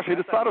oh my gosh, I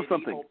just thought of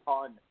something.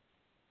 Pun.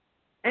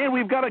 And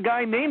we've got a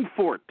guy named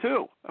Fort,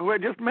 too, who I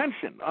just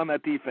mentioned on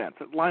that defense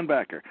at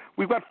linebacker.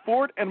 We've got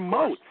Fort and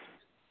Moats.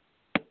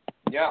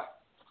 Yeah.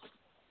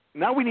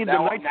 Now we need the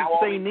Knights to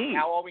say knee.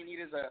 Now all we need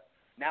is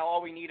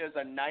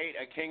a knight,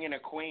 a king, and a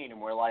queen,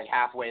 and we're like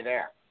halfway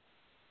there.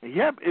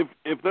 Yep.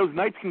 If those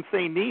Knights can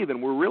say knee,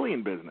 then we're really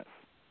in business.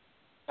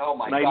 Oh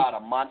my God, a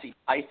Monty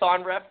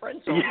Python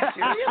reference? Are you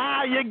serious?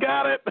 You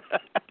got it.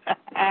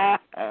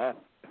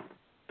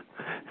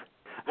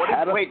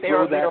 Wait, they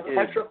are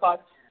petrified.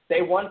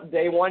 They want.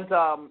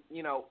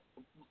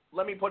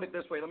 Let me put it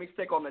this way. Let me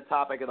stick on the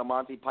topic of the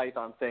Monty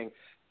Python thing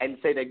and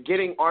say that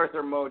getting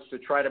Arthur Moats to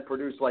try to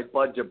produce like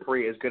Bud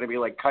Dupree is going to be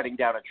like cutting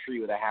down a tree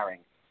with a herring.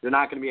 They're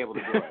not going to be able to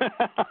do it.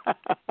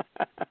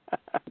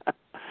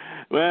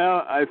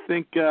 Well, I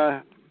think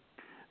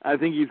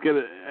he's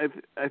gonna.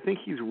 I think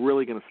he's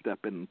really going to step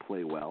in and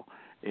play well,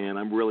 and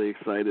I'm really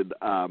excited.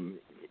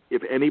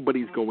 If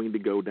anybody's going to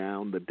go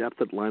down, the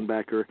depth at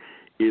linebacker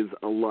is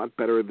a lot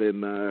better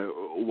than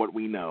what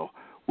we know.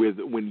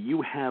 When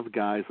you have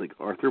guys like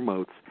Arthur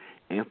Moats,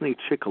 Anthony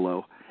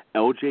Chickillo,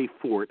 L.J.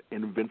 Fort,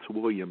 and Vince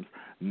Williams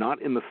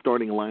not in the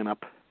starting lineup,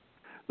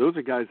 those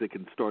are guys that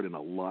can start in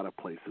a lot of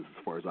places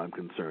as far as I'm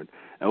concerned.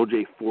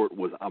 L.J. Fort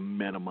was a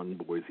man among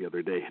boys the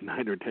other day,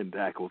 9 or 10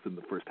 tackles in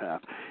the first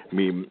half. I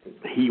mean,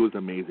 he was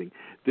amazing.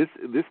 This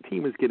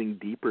team is getting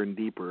deeper and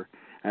deeper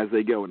as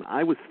they go, and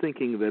I was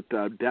thinking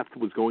that depth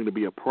was going to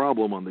be a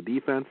problem on the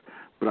defense,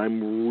 but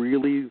I'm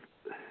really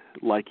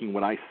liking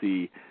what I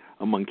see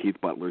among Keith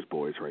Butler's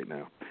boys right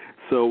now.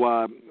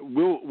 So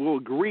we'll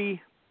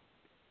agree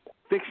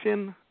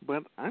fiction,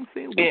 but I'm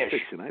saying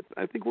fiction.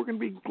 I think we're going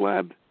to be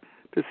glad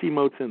to see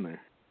Moats in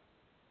there.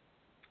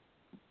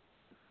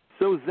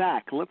 So,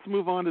 Zach, let's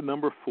move on to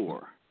number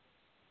 4.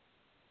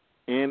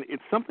 And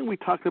it's something we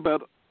talked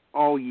about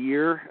all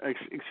year,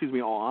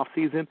 all off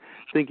season,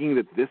 thinking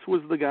that this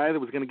was the guy that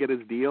was going to get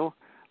his deal.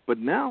 But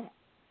now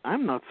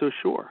I'm not so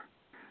sure.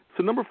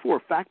 So number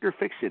 4, fact or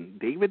fiction,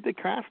 David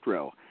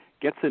DeCastro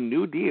gets a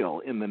new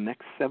deal in the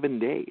next 7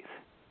 days.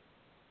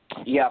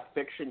 Yeah,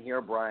 fiction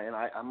here, Brian.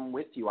 I'm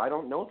with you. I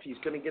don't know if he's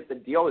going to get the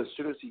deal as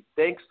soon as he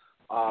thinks.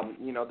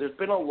 There's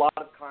been a lot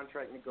of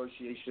contract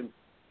negotiation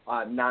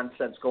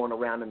nonsense going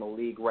around in the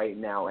league right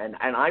now. And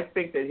I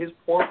think that his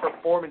poor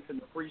performance in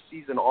the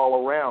preseason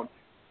all around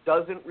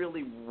doesn't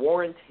really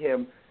warrant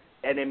him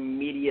an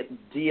immediate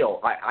deal.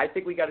 I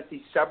think we got to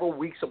see several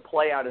weeks of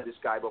play out of this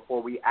guy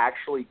before we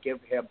actually give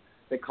him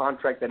the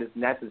contract that is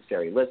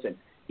necessary. Listen,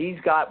 he's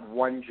got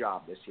one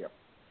job this year.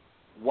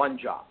 One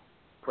job.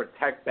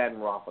 Protect Ben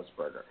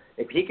Roethlisberger.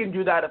 If he can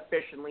do that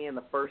efficiently in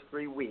the first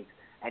 3 weeks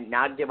and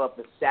not give up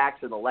the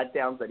sacks and the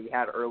letdowns that he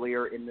had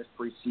earlier in this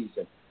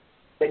preseason,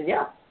 then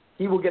yeah,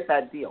 he will get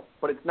that deal.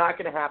 But it's not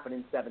going to happen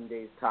in 7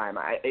 days' time.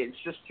 It's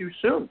just too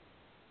soon.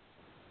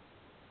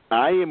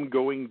 I am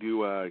going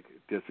to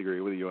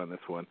disagree with you on this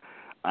one.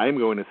 I'm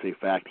going to say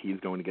fact,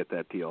 he's going to get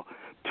that deal.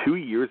 2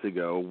 years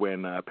ago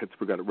when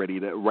Pittsburgh got ready,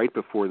 right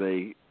before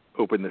they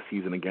opened the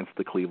season against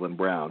the Cleveland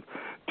Browns,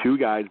 2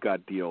 guys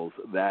got deals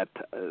that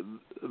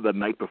the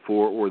night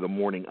before or the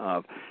morning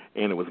of,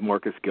 and it was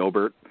Marcus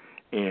Gilbert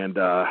and,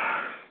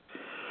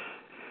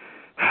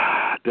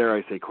 dare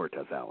I say,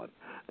 Cortez Allen.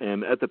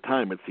 And at the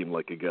time, it seemed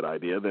like a good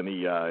idea. Then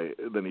he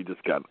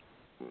just got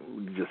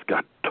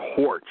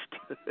torched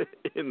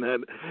in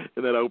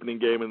that opening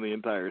game in the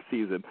entire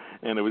season,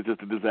 and it was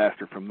just a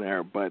disaster from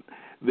there. But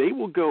they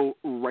will go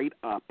right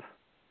up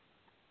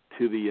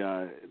to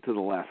the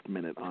last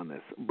minute on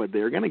this, but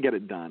they're going to get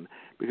it done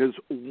because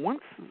once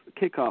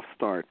kickoff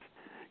starts,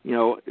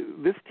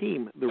 this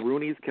team, the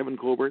Rooneys, Kevin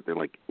Colbert, they're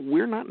like,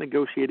 we're not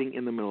negotiating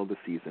in the middle of the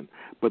season,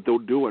 but they'll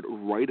do it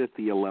right at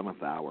the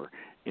 11th hour,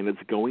 and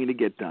it's going to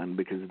get done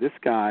because this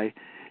guy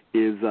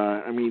is.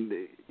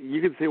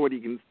 You can say what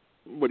you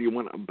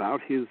want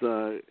about his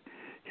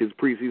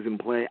preseason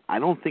play. I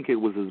don't think it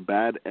was as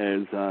bad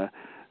as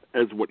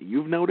what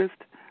you've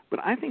noticed. But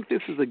I think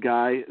this is a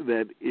guy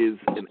that is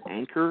an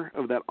anchor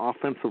of that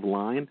offensive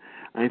line.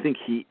 I think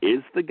he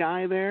is the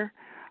guy there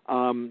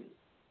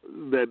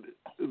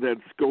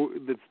that's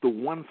the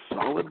one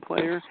solid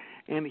player,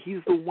 and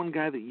he's the one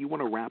guy that you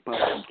want to wrap up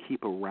and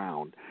keep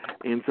around.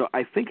 And so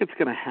I think it's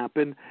going to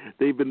happen.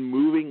 They've been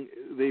moving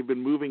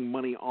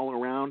money all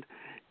around.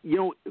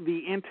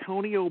 The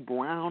Antonio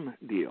Brown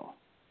deal.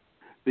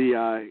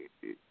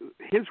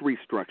 His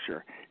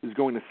restructure is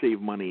going to save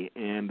money,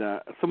 and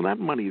some of that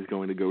money is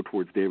going to go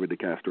towards David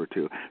DeCastro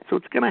too. So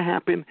it's going to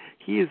happen.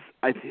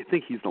 I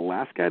think he's the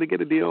last guy to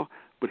get a deal,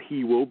 but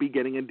he will be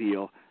getting a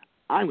deal.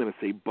 I'm going to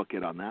say book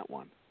it on that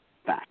one.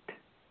 Fact.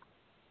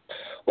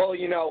 Well,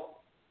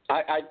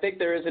 I think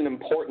there is an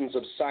importance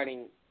of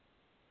signing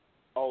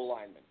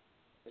O-linemen,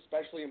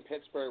 especially in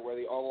Pittsburgh where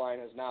the O-line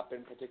has not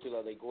been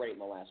particularly great in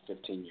the last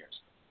 15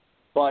 years.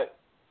 But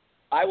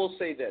I will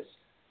say this.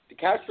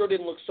 DeCastro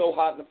didn't look so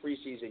hot in the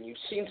preseason. You've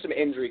seen some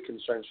injury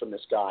concerns from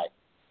this guy.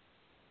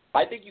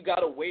 I think you got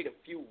to wait a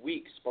few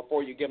weeks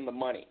before you give him the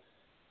money.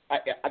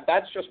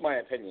 That's just my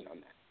opinion on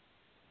that.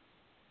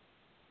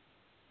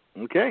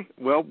 Okay.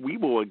 Well, we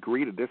will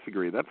agree to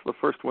disagree. That's the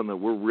first one that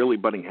we're really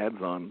butting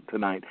heads on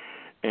tonight,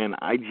 and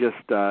I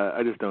just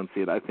don't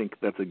see it. I think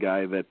that's a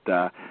guy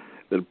that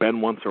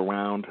Ben wants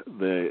around,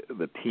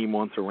 the team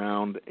wants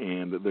around,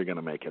 and they're going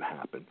to make it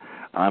happen.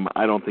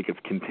 I don't think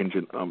it's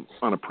contingent on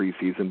a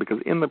preseason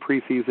because in the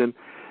preseason,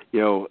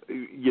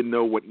 you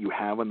know what you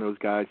have on those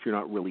guys. You're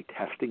not really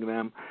testing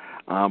them.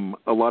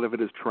 A lot of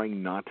it is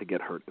trying not to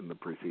get hurt in the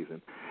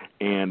preseason,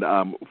 and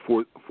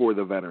for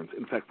the veterans.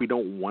 In fact, we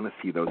don't want to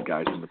see those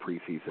guys in the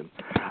preseason.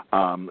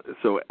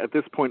 So at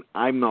this point,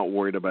 I'm not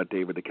worried about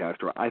David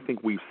DeCastro. I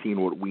think we've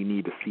seen what we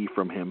need to see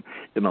from him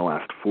in the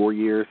last 4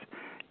 years.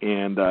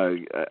 And I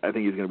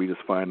think he's going to be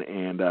just fine,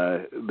 and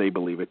they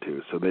believe it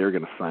too. So they're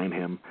going to sign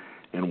him,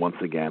 and once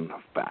again,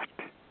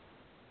 fact.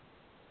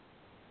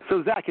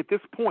 So, Zach, at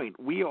this point,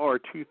 we are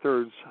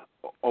 2/3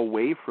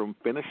 away from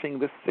finishing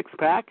this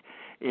six-pack,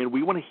 and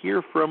we want to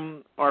hear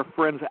from our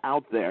friends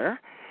out there.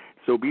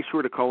 So be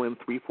sure to call in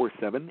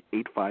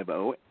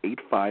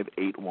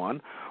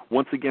 347-850-8581.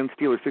 Once again,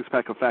 Steelers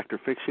Six-Pack of Fact or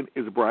Fiction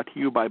is brought to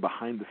you by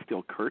Behind the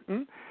Steel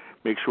Curtain.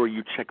 Make sure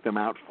you check them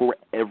out for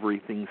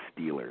everything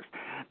Steelers.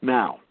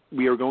 Now,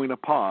 we are going to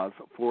pause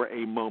for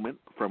a moment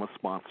from a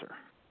sponsor.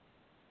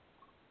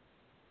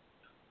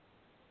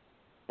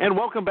 And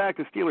welcome back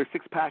to Steelers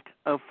Six-Pack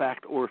of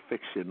Fact or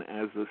Fiction.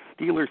 As the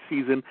Steelers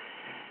season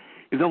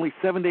is only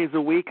 7 days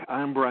a week,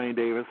 I'm Brian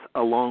Davis,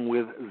 along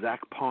with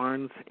Zach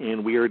Parnes,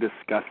 and we are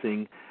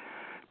discussing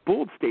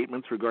bold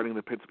statements regarding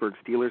the Pittsburgh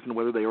Steelers and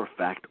whether they are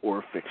fact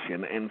or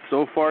fiction. And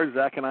so far,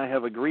 Zach and I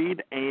have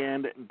agreed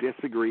and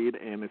disagreed,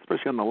 and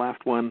especially on the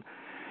last one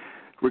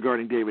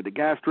regarding David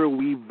DeCastro,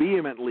 we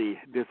vehemently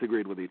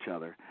disagreed with each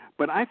other.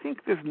 But I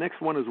think this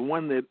next one is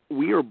one that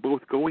we are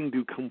both going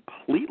to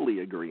completely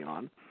agree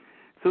on.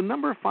 So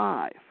number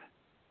 5,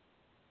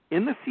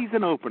 In the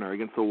season opener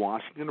against the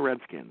Washington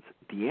Redskins,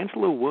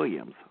 DeAngelo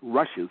Williams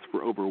rushes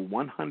for over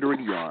 100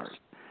 yards.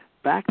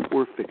 Fact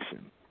or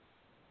fiction?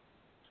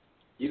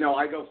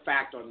 I go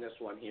fact on this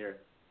one here.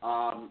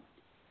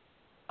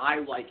 I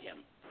like him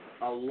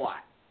a lot.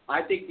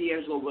 I think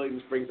DeAngelo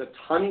Williams brings a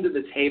ton to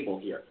the table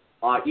here.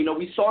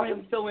 We saw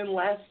him fill in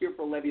last year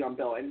for Le'Veon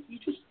Bell, and he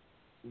just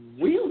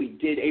really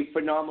did a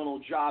phenomenal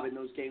job in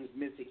those games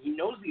missing. He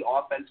knows the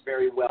offense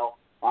very well.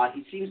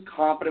 He seems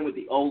confident with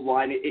the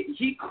O-line.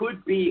 He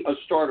could be a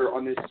starter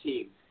on this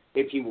team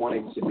if he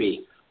wanted to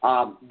be.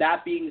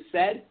 That being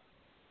said,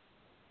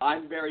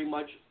 I'm very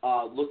much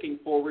looking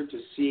forward to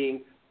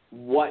seeing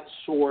what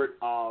sort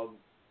of,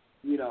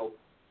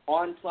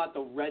 onslaught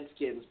the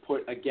Redskins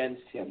put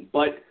against him.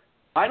 But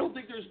I don't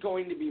think there's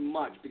going to be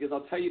much, because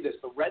I'll tell you this.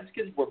 The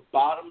Redskins were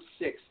bottom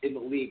 6 in the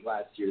league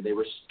last year. They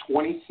were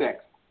 26th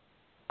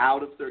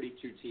out of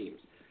 32 teams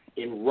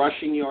in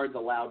rushing yards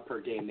allowed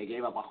per game. They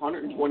gave up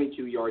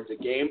 122 yards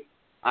a game.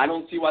 I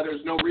don't see why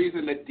there's no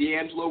reason that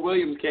DeAngelo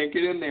Williams can't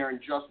get in there and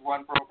just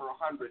run for over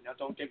 100. Now,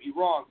 don't get me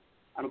wrong.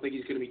 I don't think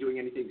he's going to be doing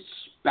anything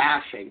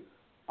smashing,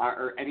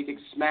 where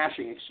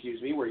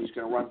he's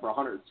going to run for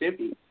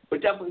 150.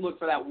 But definitely look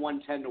for that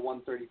 110 to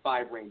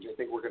 135 range. I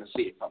think we're going to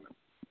see it from him.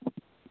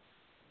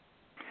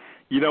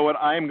 You know what?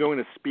 I am going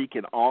to speak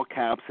in all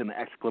caps and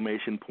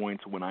exclamation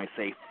points when I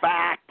say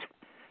fact.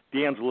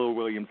 DeAngelo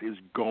Williams is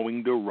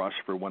going to rush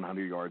for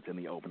 100 yards in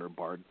the opener,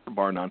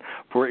 bar none,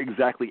 for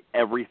exactly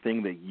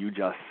everything that you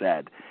just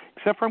said.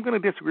 Except for I'm going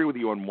to disagree with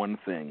you on one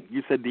thing.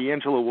 You said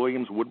DeAngelo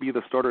Williams would be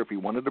the starter if he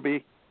wanted to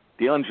be.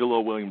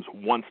 DeAngelo Williams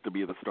wants to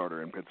be the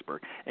starter in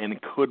Pittsburgh and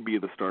could be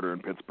the starter in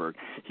Pittsburgh.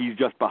 He's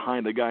just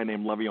behind a guy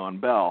named Le'Veon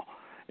Bell,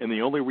 and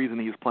the only reason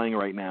he's playing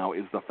right now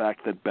is the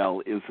fact that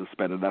Bell is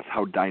suspended. That's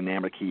how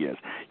dynamic he is.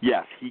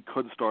 Yes, he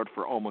could start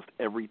for almost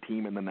every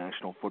team in the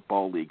National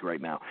Football League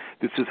right now.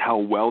 This is how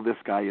well this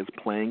guy is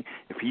playing.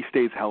 If he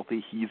stays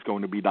healthy, he's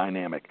going to be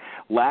dynamic.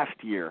 Last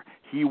year,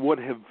 he would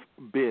have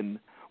been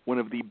one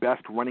of the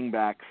best running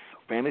backs,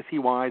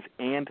 fantasy-wise,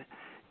 and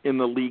in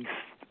the league's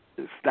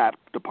stat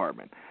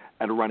department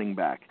at a running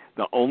back.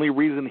 The only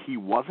reason he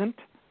was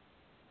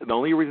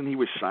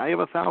shy of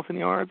 1,000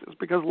 yards is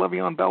because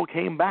Le'Veon Bell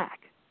came back.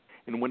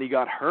 And when he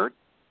got hurt,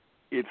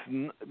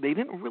 they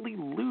didn't really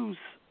lose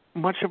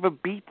much of a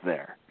beat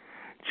there.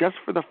 Just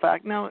for the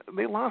fact, now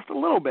they lost a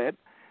little bit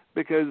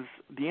because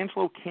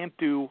DeAngelo can't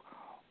do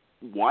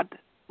what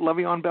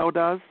Le'Veon Bell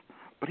does,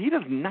 but he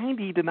does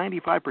 90 to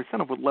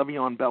 95% of what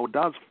Le'Veon Bell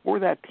does for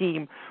that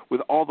team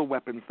with all the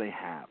weapons they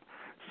have.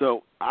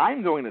 So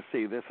I'm going to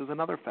say this as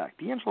another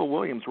fact. DeAngelo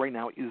Williams right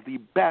now is the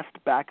best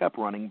backup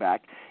running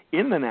back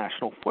in the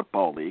National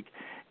Football League,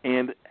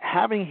 and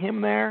having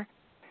him there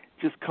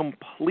just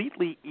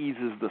completely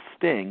eases the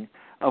sting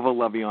of a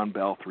Le'Veon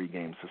Bell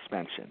 3-game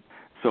suspension.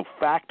 So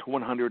fact,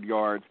 100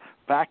 yards.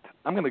 Fact,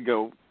 I'm going to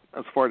go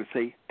as far to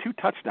say 2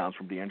 touchdowns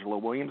from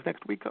DeAngelo Williams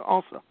next week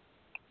also.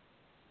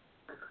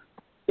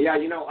 Yeah,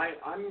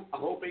 I'm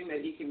hoping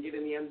that he can get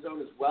in the end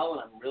zone as well,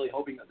 and I'm really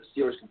hoping that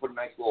the Steelers can put a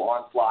nice little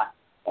onslaught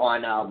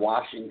on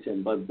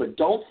Washington. But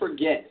don't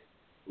forget,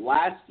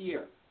 last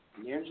year,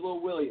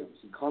 DeAngelo Williams,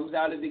 he comes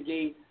out of the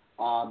gate.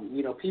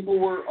 People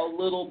were a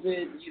little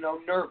bit,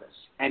 nervous,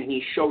 and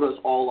he showed us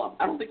all up.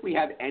 I don't think we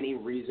have any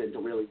reason to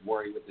really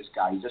worry with this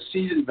guy. He's a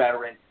seasoned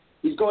veteran.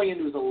 He's going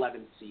into his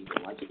 11th season.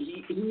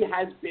 He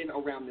has been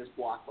around this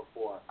block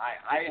before.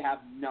 I have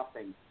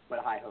nothing but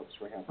high hopes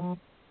for him.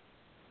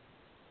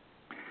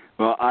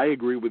 Well, I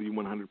agree with you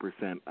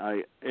 100%.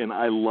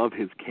 I love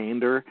his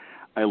candor.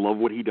 I love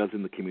what he does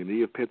in the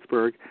community of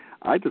Pittsburgh.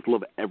 I just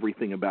love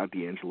everything about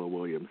DeAngelo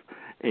Williams.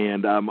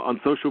 And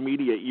on social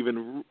media,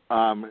 even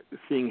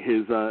seeing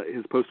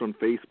his post on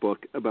Facebook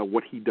about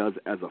what he does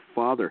as a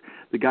father,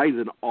 the guy's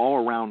an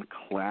all-around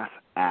class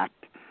act.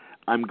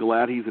 I'm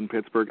glad he's in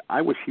Pittsburgh.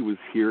 I wish he was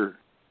here.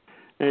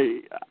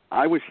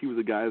 I wish he was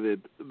a guy that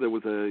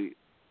was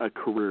a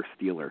career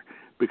Steeler,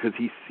 because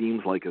he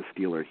seems like a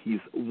Steeler. He's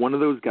one of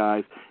those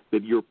guys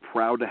that you're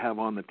proud to have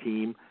on the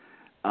team,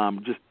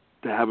 just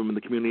to have him in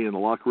the community in the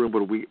locker room,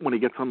 but when he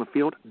gets on the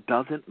field,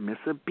 doesn't miss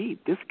a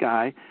beat. This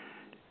guy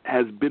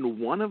has been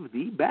one of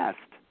the best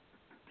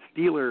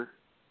Steeler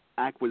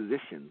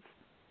acquisitions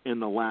in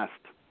the last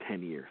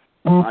 10 years.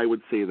 I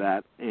would say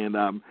that.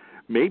 And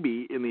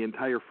maybe in the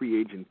entire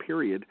free agent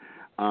period,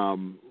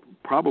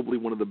 probably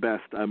one of the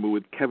best,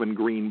 with Kevin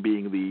Green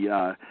being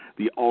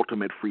the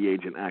ultimate free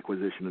agent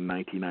acquisition in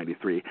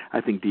 1993.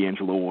 I think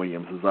DeAngelo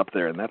Williams is up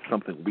there, and that's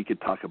something we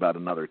could talk about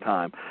another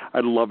time.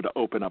 I'd love to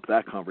open up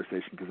that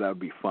conversation because that would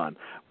be fun.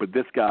 But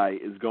this guy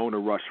is going to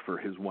rush for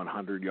his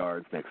 100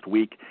 yards next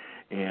week,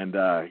 and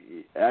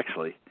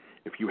actually,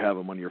 if you have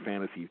him on your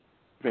fantasy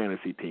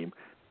team,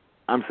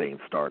 I'm saying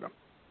start him.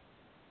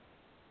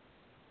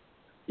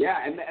 Yeah,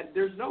 and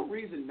there's no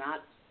reason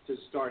not to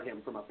start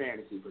him from a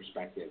fantasy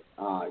perspective.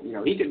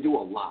 He can do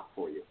a lot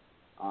for you.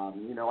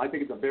 I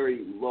think it's a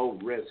very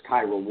low-risk,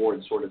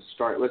 high-reward sort of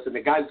start. Listen,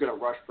 the guy's going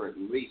to rush for at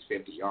least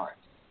 50 yards.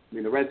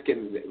 The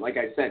Redskins, like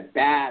I said,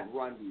 bad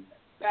run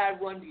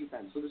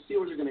defense. So the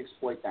Steelers are going to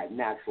exploit that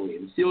naturally.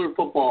 And Steeler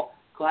football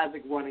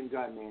classic run and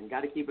gun, man.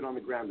 Got to keep it on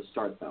the ground to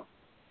start, though.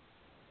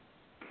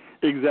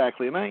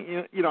 Exactly, and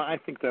I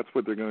think that's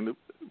what they're going to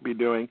be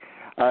doing.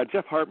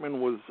 Jeff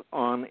Hartman was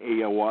on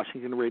a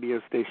Washington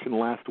radio station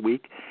last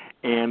week,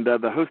 and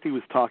the host he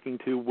was talking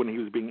to when he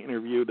was being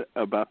interviewed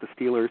about the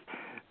Steelers,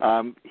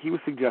 he was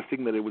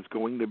suggesting that it was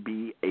going to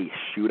be a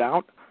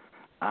shootout.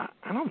 I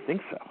don't think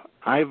so.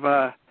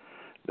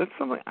 That's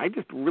something I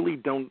just really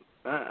don't.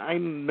 I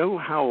know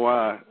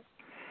how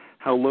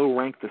low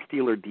ranked the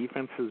Steeler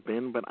defense has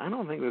been, but I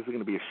don't think this is going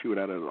to be a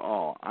shootout at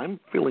all. I'm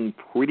feeling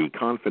pretty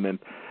confident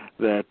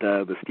that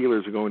the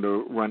Steelers are going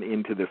to run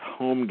into this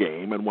home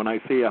game. And when I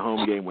say a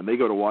home game, when they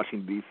go to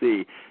Washington,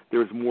 D.C.,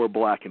 there's more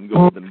black and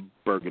gold than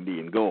burgundy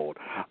and gold.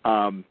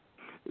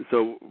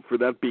 So for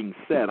that being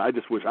said, I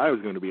just wish I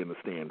was going to be in the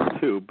stands,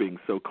 too, being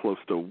so close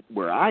to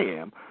where I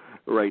am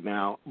right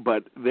now.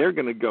 But they're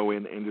going to go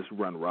in and just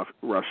run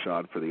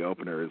roughshod for the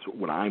opener is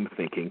what I'm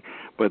thinking.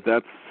 But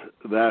that's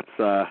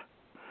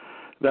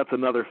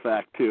another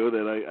fact, too,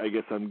 that I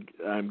guess I'm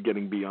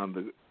getting beyond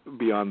the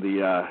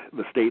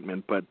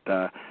statement, but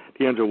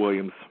DeAndre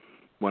Williams,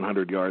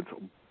 100 yards,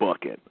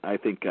 book it. I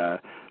think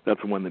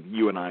that's one that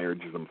you and I are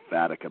just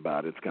emphatic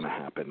about. It's going to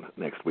happen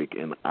next week,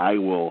 and I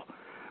will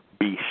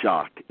be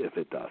shocked if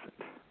it doesn't.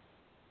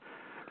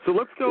 So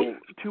let's go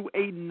to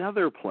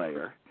another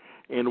player,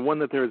 and one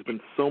that there has been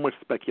so much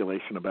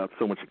speculation about,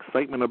 so much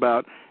excitement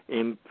about,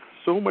 and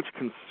so much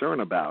concern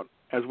about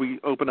as we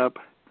open up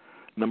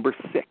number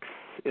 6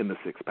 in the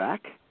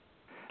six-pack.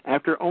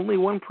 After only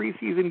one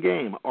preseason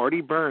game,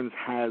 Artie Burns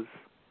has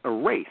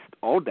erased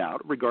all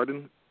doubt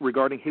regarding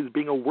his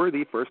being a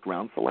worthy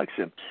first-round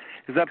selection.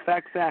 Is that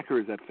fact, Zach, or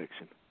is that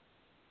fiction?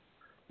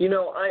 You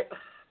know,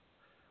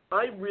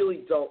 I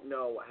really don't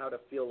know how to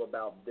feel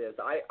about this.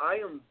 I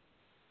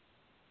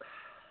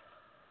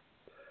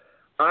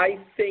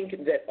think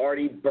that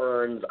Artie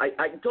Burns,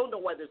 I don't know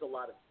why there's a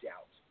lot of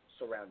doubt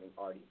surrounding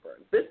Artie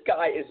Burns. This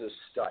guy is a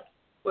stud.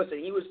 Listen,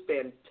 he was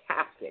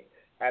fantastic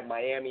at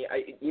Miami.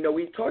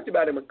 We've talked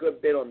about him a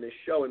good bit on this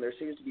show, and there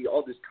seems to be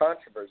all this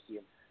controversy.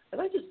 And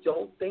I just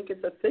don't think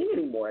it's a thing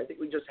anymore. I think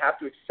we just have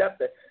to accept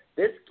that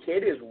this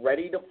kid is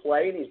ready to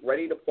play, and he's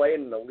ready to play at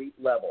an elite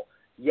level.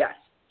 Yes,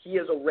 he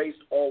has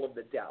erased all of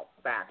the doubt.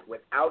 Fact,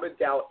 without a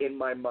doubt in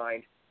my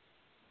mind,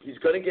 he's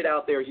going to get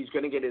out there. He's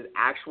going to get his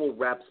actual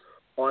reps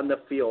on the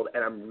field,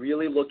 and I'm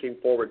really looking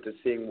forward to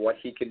seeing what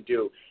he can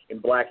do in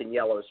black and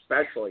yellow,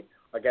 especially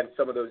against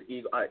some of those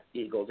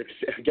Eagles,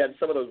 against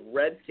some of those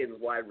Redskins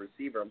wide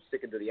receiver. I'm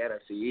sticking to the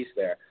NFC East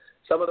there.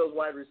 Some of those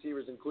wide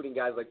receivers, including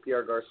guys like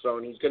Pierre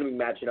Garçon, he's going to be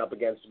matching up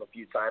against him a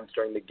few times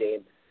during the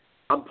game.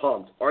 I'm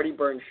pumped. Artie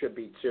Burns should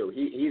be too.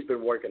 He's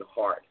been working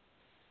hard.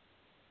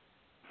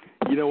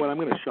 You know what? I'm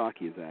going to shock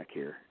you, Zach,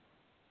 here.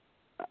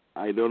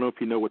 I don't know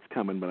if you know what's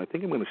coming, but I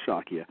think I'm going to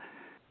shock you.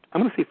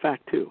 I'm going to say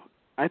fact, too.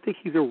 I think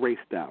he's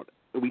erased out.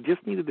 We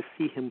just needed to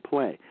see him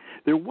play.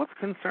 There was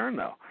concern,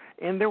 though,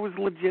 and there was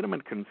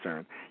legitimate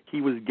concern.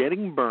 He was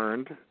getting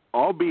burned,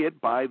 albeit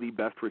by the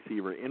best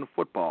receiver in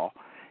football.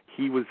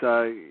 He was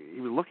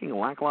looking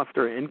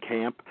lackluster in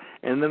camp,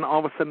 and then all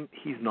of a sudden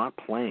he's not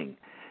playing.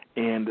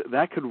 And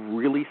that could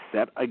really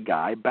set a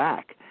guy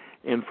back.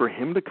 And for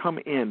him to come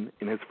in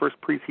his first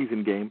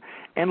preseason game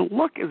and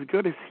look as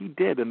good as he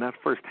did in that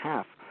first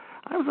half,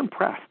 I was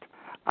impressed.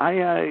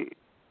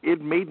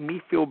 It made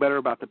me feel better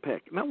about the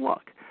pick. Now,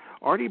 look,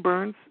 Artie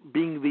Burns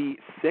being the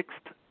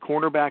 6th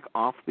cornerback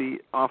off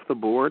the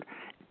board,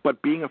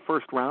 but being a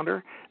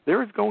first-rounder,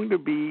 there is going to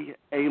be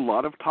a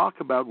lot of talk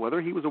about whether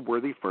he was a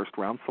worthy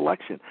first-round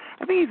selection.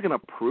 I think he's going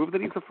to prove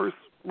that he's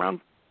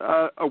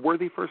a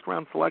worthy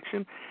first-round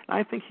selection, and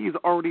I think he's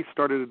already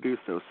started to do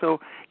so. So,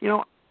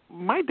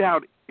 my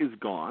doubt is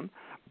gone,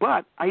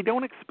 but I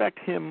don't expect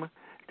him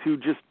to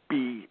just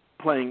be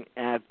playing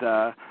at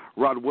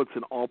Rod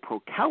Woodson All-Pro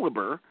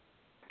caliber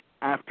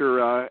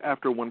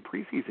after one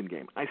preseason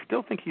game. I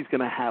still think he's going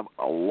to have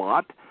a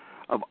lot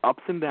of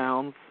ups and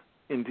downs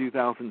in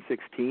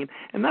 2016,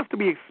 and that's to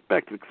be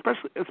expected,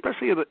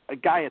 especially a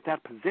guy at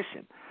that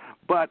position.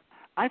 But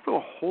I feel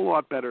a whole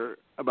lot better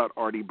about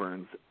Artie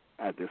Burns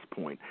at this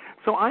point.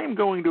 So I am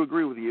going to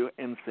agree with you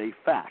and say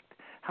fact.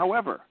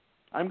 However,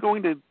 I'm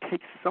going to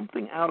take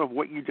something out of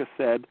what you just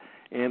said,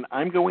 and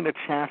I'm going to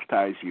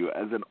chastise you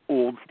as an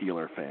old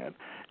Steeler fan.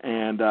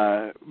 And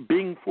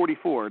being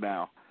 44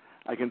 now,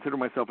 I consider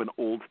myself an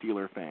old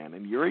Steeler fan.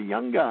 And you're a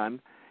young gun,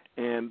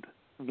 and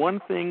one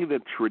thing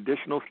that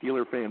traditional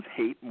Steeler fans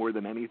hate more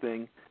than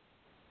anything,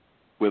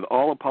 with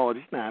all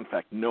apologies, in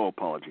fact, no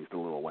apologies to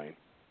Lil Wayne.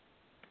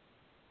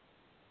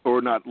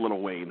 Or not Lil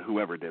Wayne,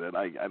 whoever did it.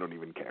 I don't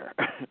even care.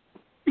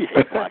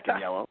 It's black and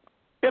yellow.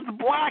 It's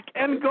black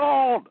and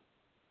gold.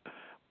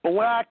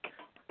 Black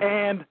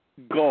and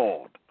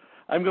gold.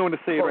 I'm going to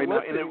say it right now,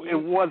 and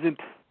it wasn't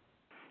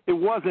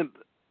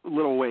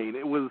Lil Wayne.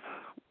 It was,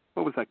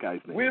 what was that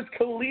guy's name? Wiz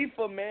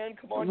Khalifa, man.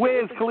 Come on.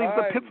 Wiz Khalifa,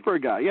 the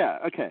Pittsburgh guy. Yeah,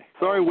 okay.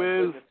 Sorry,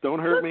 Wiz. Don't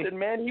hurt me. Listen,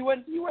 man, he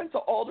went to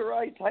Alder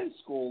Heights High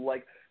School.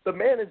 Like, The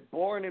man is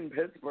born in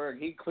Pittsburgh.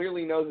 He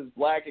clearly knows it's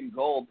black and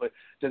gold, but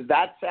does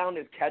that sound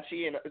as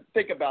catchy? And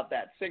think about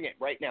that. Sing it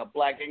right now.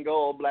 Black and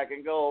gold, black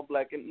and gold,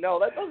 black and... No,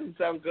 that doesn't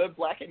sound good.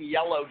 Black and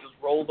yellow just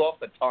rolls off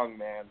the tongue,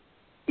 man.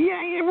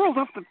 Yeah, it rolls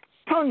off the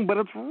tongue, but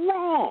it's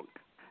wrong.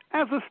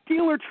 As a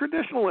Steeler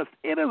traditionalist,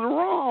 it is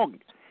wrong.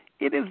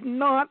 It is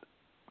not.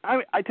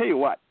 I tell you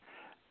what,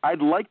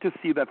 I'd like to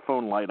see that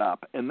phone light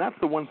up, and that's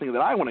the one thing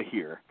that I want to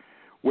hear,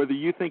 whether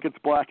you think it's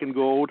black and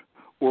gold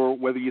or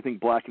whether you think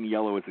black and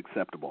yellow is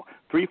acceptable.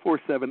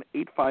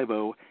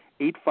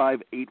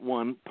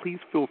 347-850-8581. Please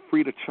feel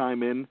free to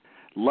chime in.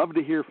 Love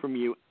to hear from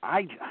you.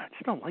 I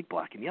just don't like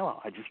black and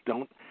yellow. I just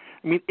don't.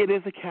 I mean, it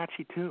is a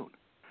catchy tune,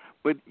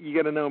 but you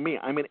got to know me.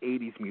 I'm an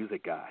 80s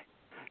music guy.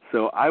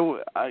 So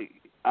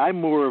I'm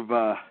more of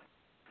a,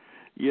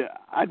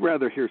 I'd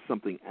rather hear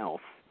something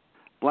else.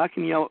 Black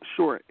and yellow,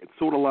 sure, it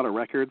sold a lot of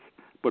records,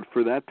 but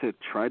for that to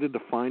try to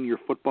define your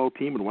football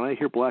team, and when I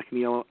hear black and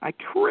yellow, I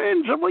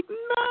cringe. I'm like,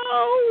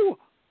 no!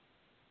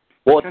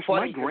 Well, Gosh,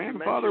 my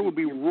grandfather would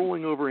be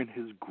rolling over in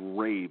his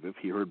grave if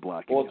he heard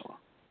black and yellow.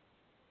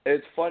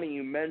 It's funny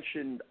you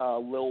mentioned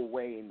Lil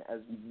Wayne as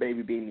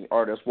maybe being the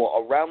artist.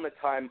 Well, around the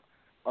time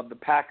of the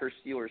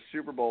Packers-Steelers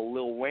Super Bowl,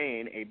 Lil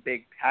Wayne, a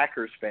big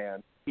Packers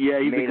fan, he's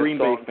a Green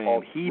Bay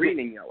fan. Green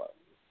and Yellow.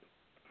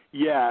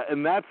 Yeah,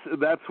 and that's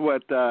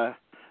what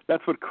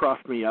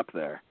crossed me up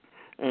there.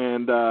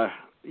 And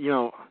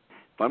if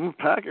I'm a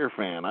Packer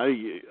fan,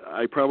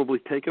 I probably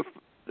take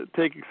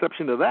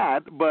exception to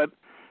that. But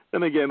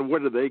then again,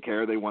 what do they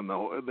care? They won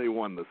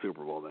the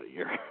Super Bowl that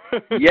year.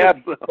 Yeah,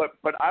 so.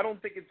 but I don't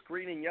think it's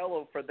green and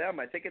yellow for them.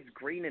 I think it's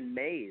green and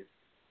maize.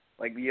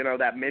 Like,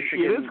 that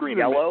Michigan it is green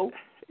yellow.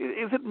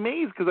 Is it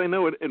maize? Because I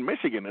know in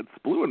Michigan it's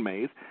blue and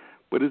maize.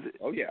 But is it?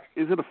 Oh yeah.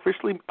 Is it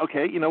officially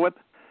okay? You know what?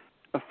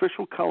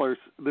 Official colors.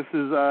 This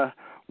is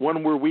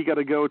one where we got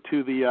to go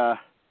to the.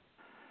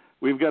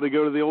 We've got to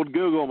go to the old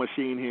Google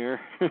machine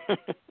here.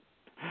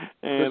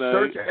 And, the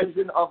search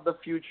engine of the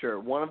future,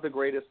 one of the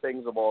greatest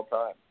things of all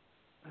time.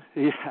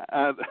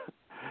 Yeah,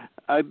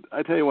 I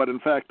tell you what. In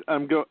fact,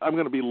 I'm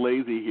going to be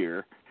lazy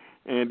here,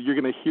 and you're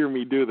going to hear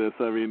me do this.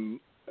 I mean,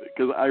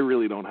 because I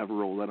really don't have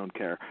rules. I don't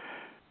care.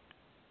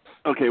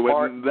 Okay,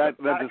 that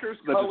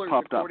just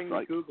popped up.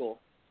 Right? Google,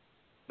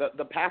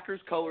 the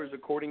Packers colors,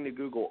 according to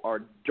Google, are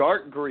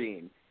dark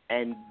green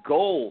and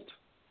gold.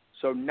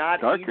 So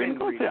not dark even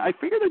green. I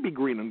figured they'd be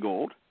green and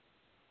gold.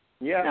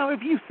 Yeah. Now,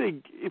 if you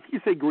say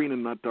green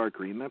and not dark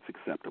green, that's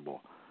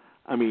acceptable.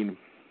 I mean,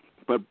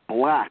 but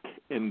black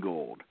and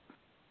gold.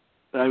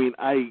 I mean,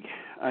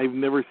 I've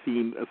never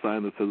seen a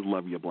sign that says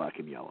 "Love You, Black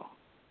and Yellow."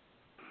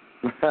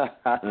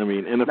 I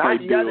mean, and if I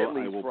do,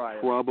 I will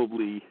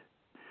Brian.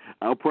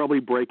 I'll probably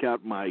break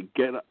out my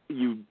 "Get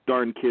you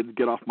darn kids,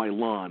 get off my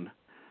lawn"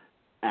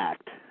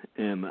 act,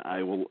 and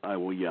I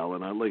will yell.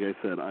 And like I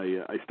said,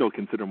 I still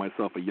consider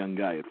myself a young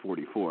guy at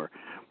 44,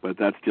 but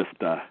that's just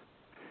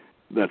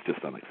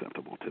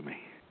unacceptable to me.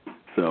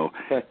 So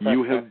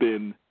you have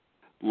been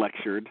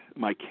lectured.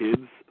 My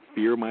kids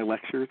fear my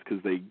lectures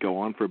because they go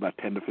on for about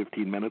 10 to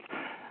 15 minutes.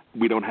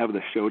 We don't have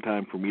the show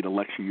time for me to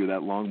lecture you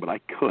that long, but I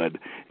could.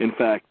 In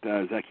fact,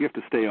 Zach, you have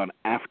to stay on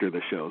after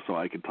the show so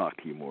I can talk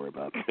to you more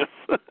about this.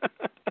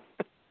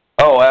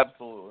 Oh,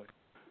 absolutely.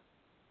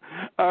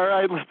 All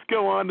right, let's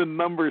go on to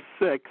number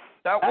 6.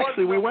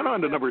 Actually, we went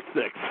on to number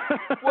 6.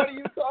 What are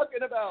you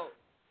talking about?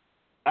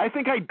 I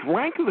think I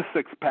drank the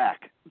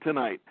 6-pack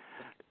tonight,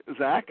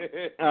 Zach.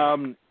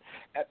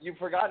 You've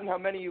forgotten how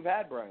many you've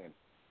had, Brian.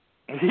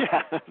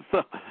 Yeah,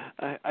 so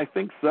I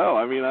think so.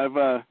 I mean,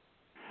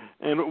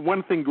 and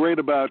one thing great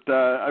about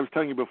I was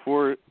telling you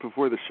before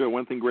the show.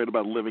 One thing great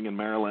about living in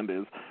Maryland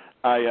is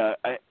I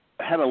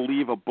had to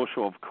leave a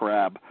bushel of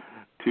crab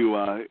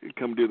to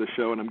come do the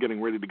show, and I'm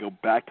getting ready to go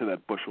back to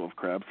that bushel of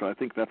crab. So I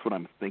think that's what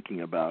I'm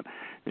thinking about,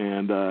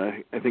 and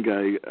I think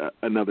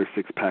another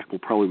 6-pack will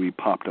probably be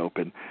popped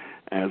open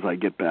as I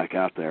get back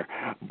out there.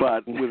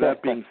 But with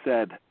that being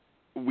said,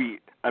 we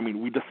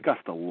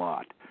discussed a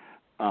lot.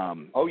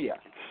 Oh yeah,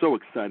 it's so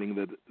exciting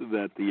that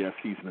the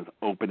season is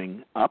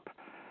opening up.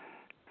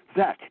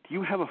 Zach, do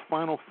you have a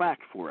final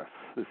fact for us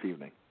this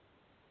evening?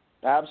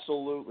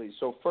 Absolutely.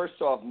 So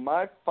first off,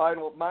 my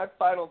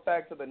final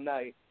fact of the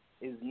night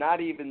is not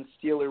even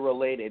Steeler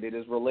related. It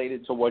is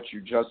related to what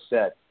you just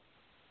said.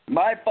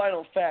 My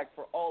final fact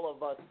for all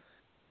of us,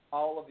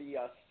 all of the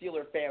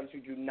Steeler fans who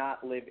do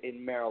not live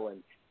in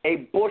Maryland: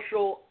 a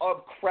bushel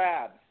of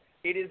crabs.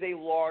 It is a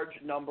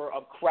large number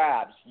of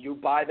crabs. You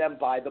buy them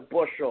by the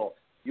bushel.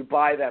 You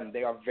buy them.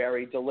 They are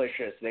very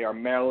delicious. They are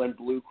Maryland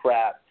blue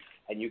crabs,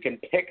 and you can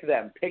pick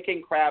them.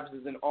 Picking crabs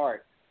is an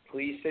art.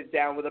 Please sit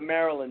down with a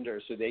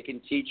Marylander so they can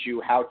teach you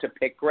how to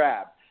pick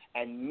crab.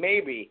 And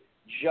maybe,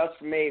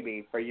 just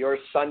maybe, for your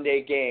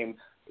Sunday game,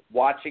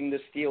 watching the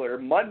Steelers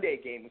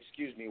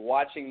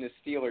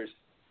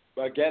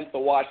against the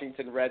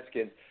Washington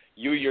Redskins,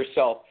 you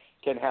yourself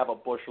can have a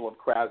bushel of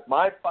crabs.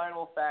 My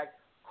final fact: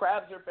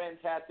 crabs are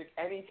fantastic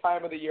any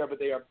time of the year, but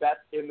they are best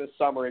in the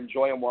summer.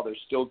 Enjoy them while they're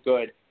still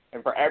good.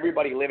 And for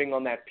everybody living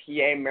on that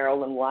PA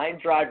Maryland line,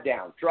 drive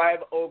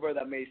over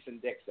the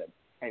Mason-Dixon.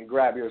 and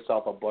grab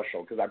yourself a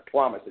bushel, because I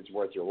promise it's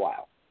worth your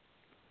while.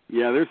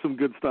 Yeah, there's some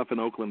good stuff in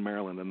Oakland,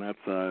 Maryland, and that's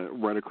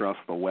right across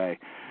the way.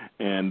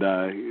 And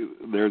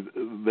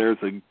there's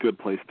a good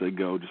place to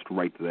go just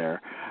right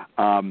there.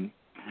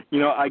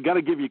 I got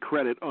to give you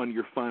credit on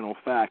your final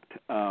fact.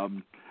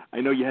 I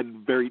know you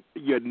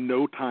had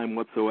no time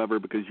whatsoever,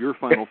 because your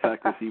final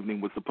fact this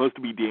evening was supposed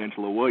to be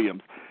D'Angelo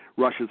Williams,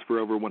 rushes for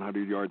over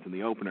 100 yards in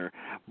the opener.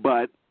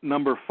 But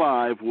number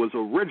 5 was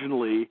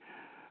originally,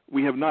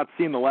 we have not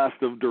seen the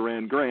last of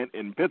Duran Grant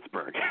in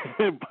Pittsburgh.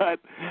 But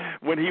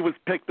when he was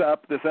picked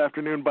up this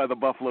afternoon by the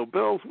Buffalo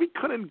Bills, we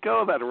couldn't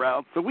go that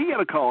route, so we had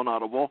to call an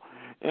audible,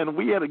 and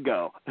we had to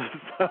go.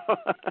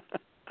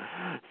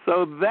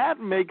 So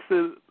that makes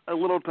it a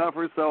little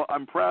tougher. So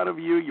I'm proud of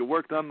you. You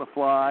worked on the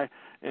fly,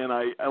 and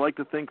I like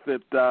to think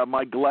that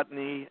my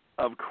gluttony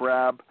of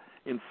crab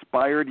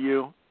inspired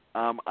you.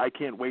 I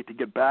can't wait to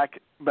get back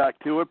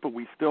to it, but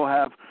we still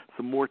have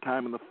some more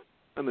time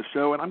in the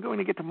show, and I'm going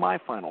to get to my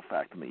final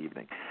fact in the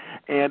evening.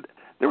 And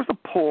there was a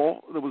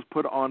poll that was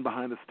put on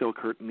behind the steel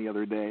curtain the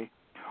other day.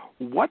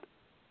 What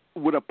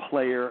would a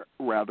player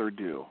rather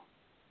do,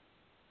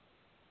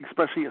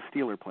 especially a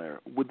Steeler player?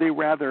 Would they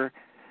rather,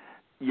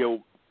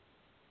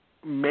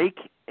 make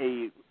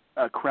a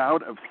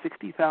crowd of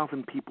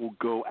 60,000 people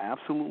go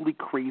absolutely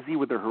crazy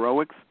with their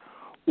heroics,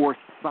 or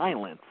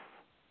silence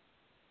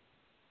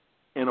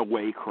an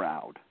away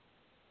crowd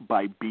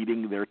by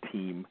beating their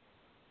team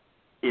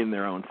in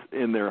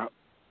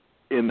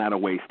that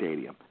away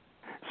stadium?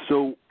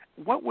 So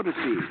what would it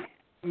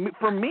be?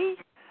 For me,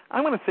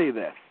 I'm going to say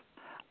this.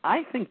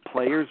 I think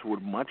players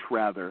would much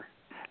rather,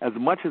 as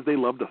much as they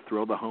love to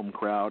thrill the home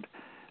crowd,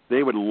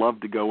 they would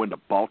love to go into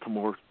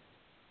Baltimore.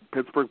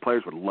 Pittsburgh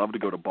players would love to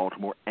go to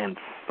Baltimore and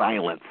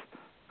silence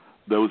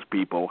those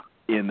people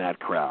in that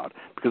crowd.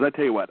 Because I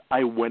tell you what,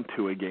 I went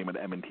to a game at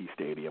M&T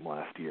Stadium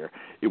last year.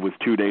 It was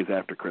 2 days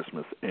after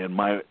Christmas, and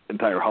my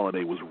entire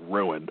holiday was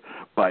ruined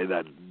by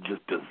that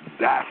just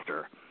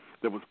disaster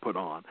that was put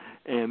on.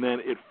 And then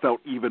it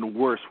felt even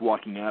worse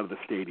walking out of the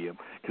stadium,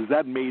 because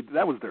that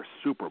was their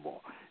Super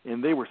Bowl.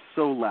 And they were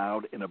so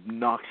loud and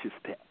obnoxious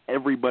to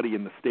everybody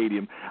in the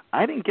stadium.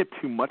 I didn't get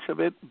too much of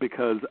it,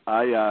 because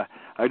I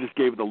just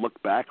gave the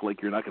look back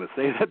like, you're not going to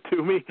say that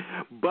to me.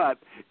 But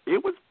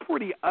it was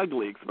pretty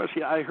ugly,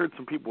 especially I heard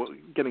some people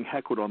getting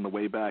heckled on the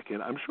way back,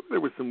 and I'm sure there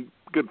was some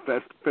good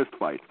fist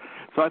fights.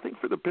 So I think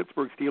for the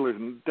Pittsburgh Steelers,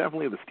 and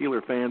definitely the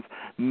Steeler fans,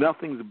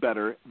 nothing's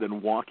better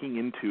than walking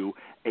into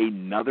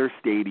another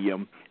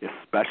stadium,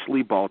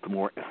 especially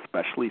Baltimore,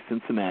 especially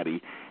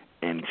Cincinnati,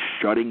 and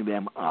shutting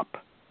them up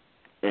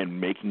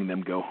and making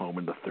them go home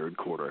in the third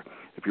quarter.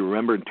 If you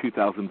remember in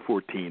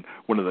 2014,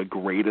 one of the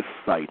greatest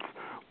sights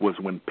was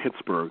when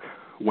Pittsburgh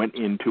went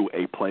into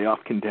a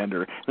playoff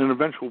contender and an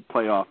eventual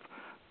playoff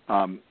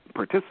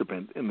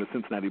participant in the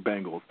Cincinnati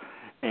Bengals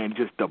and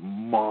just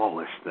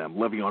demolished them.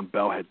 Le'Veon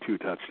Bell had 2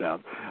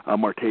 touchdowns.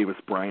 Martavis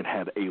Bryant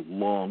had a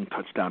long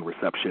touchdown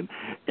reception,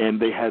 and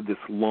they had this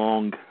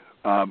long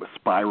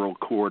spiral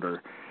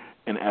corridor,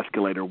 an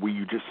escalator, where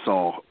you just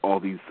saw all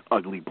these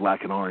ugly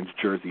black and orange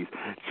jerseys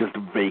just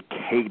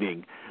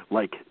vacating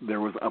like there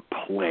was a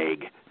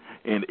plague.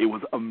 And it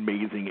was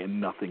amazing,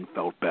 and nothing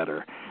felt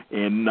better.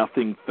 And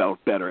nothing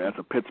felt better as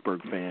a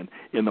Pittsburgh fan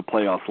in the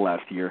playoffs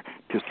last year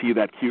to see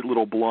that cute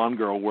little blonde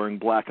girl wearing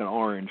black and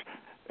orange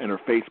and her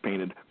face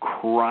painted,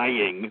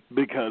 crying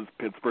because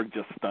Pittsburgh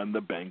just stunned the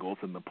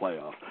Bengals in the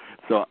playoffs.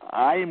 So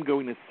I am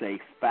going to say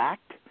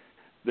fact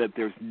that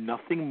there's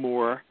nothing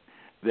more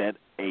that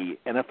a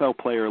NFL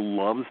player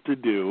loves to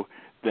do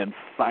than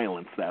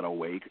silence that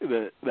away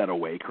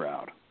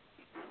crowd.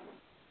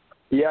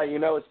 Yeah,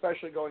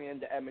 especially going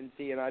into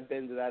M&T, and I've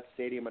been to that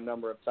stadium a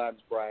number of times,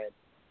 Brian.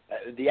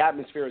 The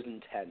atmosphere is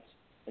intense,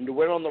 and to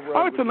win on the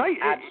road is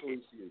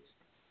absolutely huge.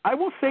 I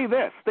will say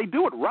this: they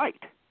do it right.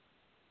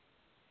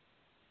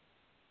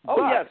 Oh,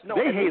 but yes, no,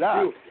 they hate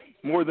us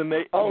more than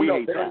we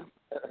hate them.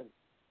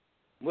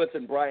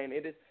 Listen, Brian,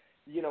 it is.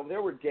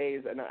 There were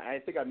days, and I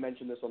think I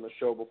mentioned this on the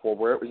show before,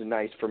 where it was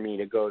nice for me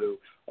to go to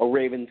a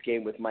Ravens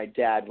game with my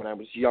dad when I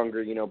was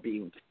younger,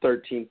 being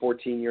 13,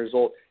 14 years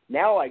old.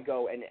 Now I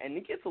go, and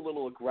it gets a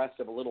little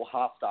aggressive, a little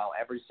hostile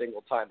every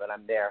single time that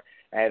I'm there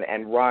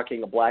and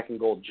rocking a black and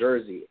gold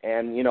jersey.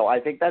 And, I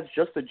think that's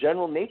just the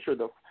general nature,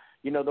 the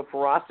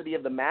ferocity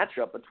of the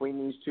matchup between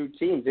these two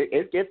teams.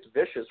 It gets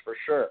vicious for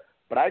sure.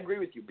 But I agree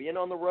with you. Being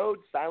on the road,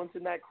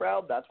 silencing that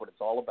crowd, that's what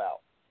it's all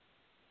about.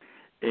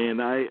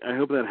 And I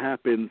hope that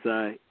happens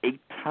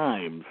 8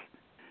 times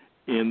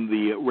in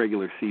the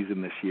regular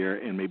season this year,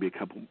 and maybe a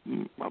couple,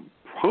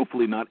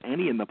 hopefully not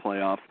any in the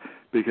playoffs,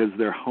 because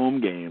they're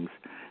home games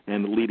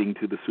and leading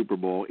to the Super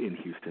Bowl in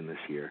Houston this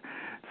year.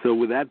 So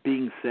with that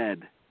being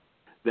said,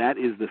 that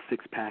is the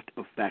 6-pack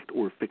of Fact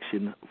or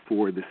Fiction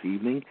for this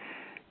evening.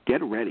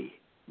 Get ready.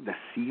 The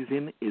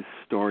season is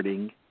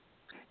starting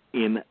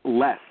in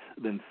less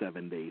than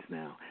 7 days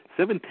now.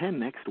 7-10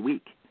 next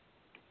week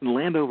in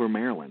Landover,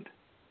 Maryland.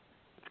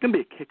 It's going to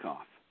be a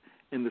kickoff,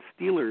 and the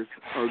Steelers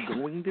are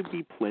going to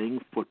be playing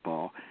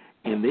football,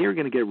 and they are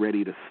going to get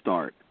ready to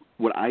start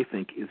what I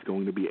think is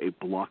going to be a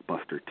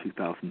blockbuster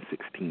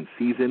 2016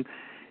 season.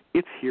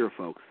 It's here,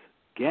 folks.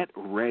 Get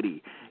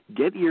ready.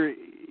 Get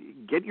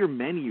your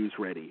menus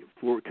ready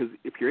because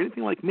if you're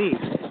anything like me,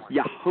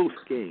 you host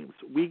games.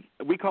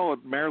 We call it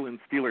Maryland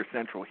Steeler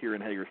Central here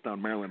in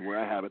Hagerstown, Maryland, where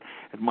I have it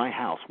at my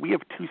house. We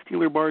have 2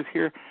 Steeler bars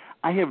here.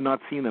 I have not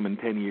seen them in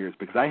 10 years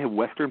because I have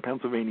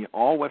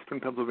all Western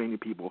Pennsylvania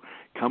people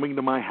coming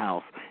to my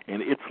house,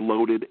 and it's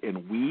loaded,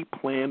 and we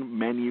plan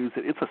menus.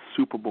 It's a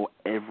Super Bowl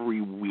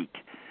every week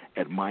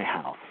at my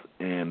house,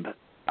 and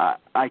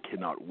I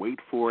cannot wait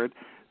for it.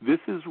 This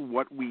is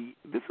why we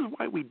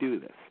do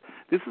this.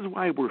 This is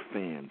why we're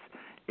fans.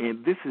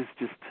 And this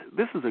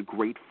is a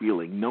great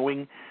feeling,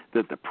 knowing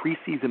that the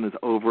preseason is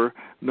over,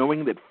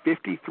 knowing that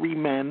 53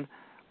 men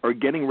are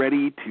getting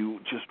ready to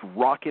just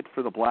rock it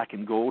for the black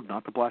and gold,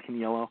 not the black and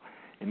yellow,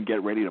 and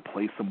get ready to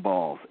play some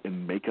balls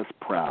and make us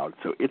proud.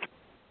 So it's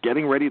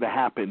getting ready to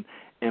happen.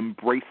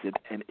 Embrace it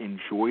and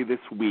enjoy this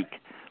week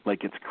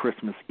like it's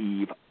Christmas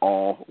Eve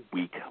all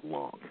week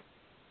long.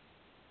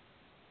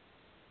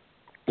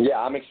 Yeah,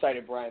 I'm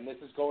excited, Brian. This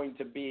is going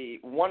to be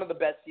one of the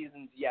best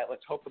seasons yet.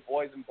 Let's hope the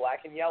boys in black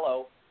and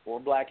yellow or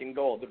black and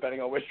gold,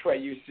 depending on which way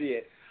you see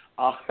it,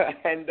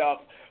 end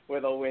up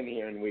with a win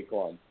here in week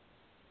 1.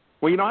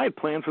 Well, I had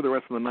plans for the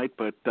rest of the night,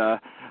 but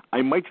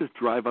I might just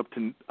drive up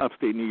to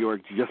upstate New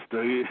York just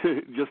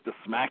to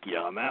smack you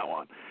on that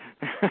one.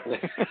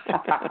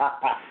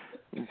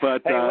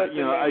 But hey,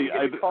 listen, man, you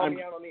get to call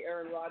me out on the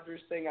Aaron Rodgers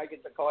thing. I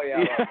get to call you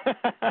out.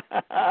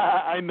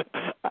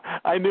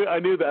 I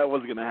knew that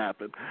was going to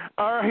happen.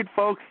 All right,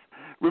 folks.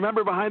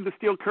 Remember, behind the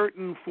steel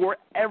curtain for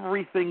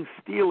everything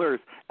Steelers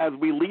as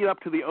we lead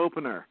up to the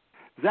opener.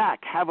 Zach,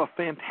 have a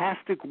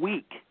fantastic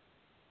week.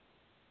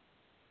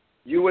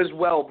 You as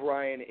well,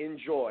 Brian.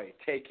 Enjoy.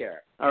 Take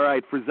care. All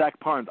right, for Zach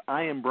Parnes,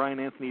 I am Brian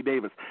Anthony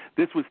Davis.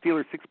 This was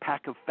Steelers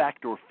 6-Pack of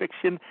Fact or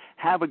Fiction.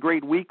 Have a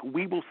great week.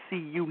 We will see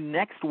you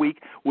next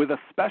week with a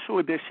special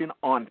edition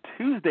on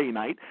Tuesday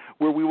night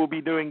where we will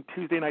be doing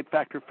Tuesday Night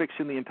Fact or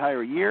Fiction the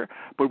entire year,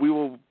 but we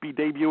will be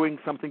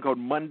debuting something called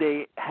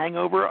Monday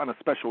Hangover on a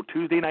special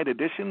Tuesday night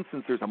edition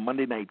since there's a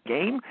Monday night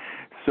game.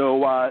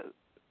 So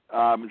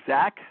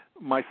Zach,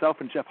 myself,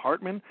 and Jeff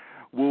Hartman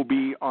will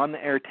be on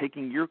the air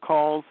taking your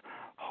calls,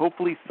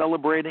 hopefully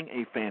celebrating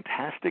a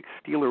fantastic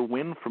Steeler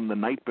win from the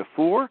night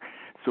before.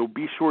 So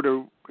be sure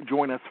to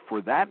join us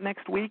for that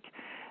next week.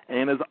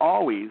 And as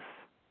always,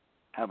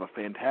 have a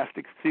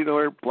fantastic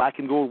Steeler black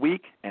and gold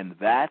week, and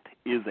that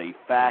is a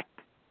fact.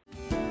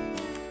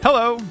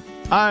 Hello,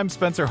 I'm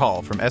Spencer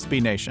Hall from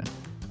SB Nation,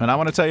 and I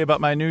want to tell you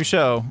about my new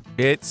show,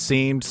 It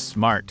Seemed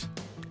Smart.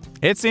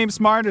 It Seemed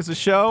Smart is a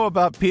show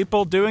about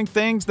people doing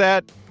things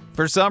that,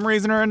 for some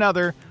reason or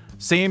another,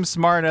 seem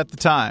smart at the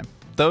time.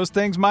 Those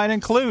things might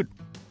include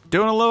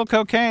doing a little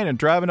cocaine and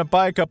driving a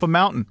bike up a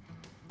mountain.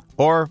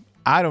 Or,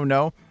 I don't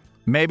know,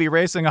 maybe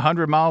racing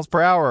 100 miles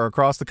per hour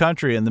across the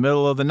country in the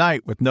middle of the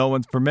night with no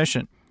one's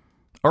permission.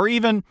 Or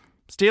even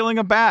stealing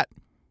a bat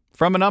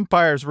from an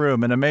umpire's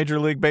room in a Major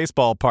League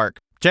Baseball park.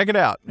 Check it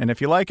out, and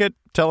if you like it,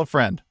 tell a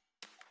friend.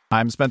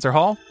 I'm Spencer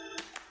Hall.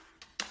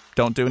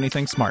 Don't do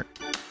anything smart.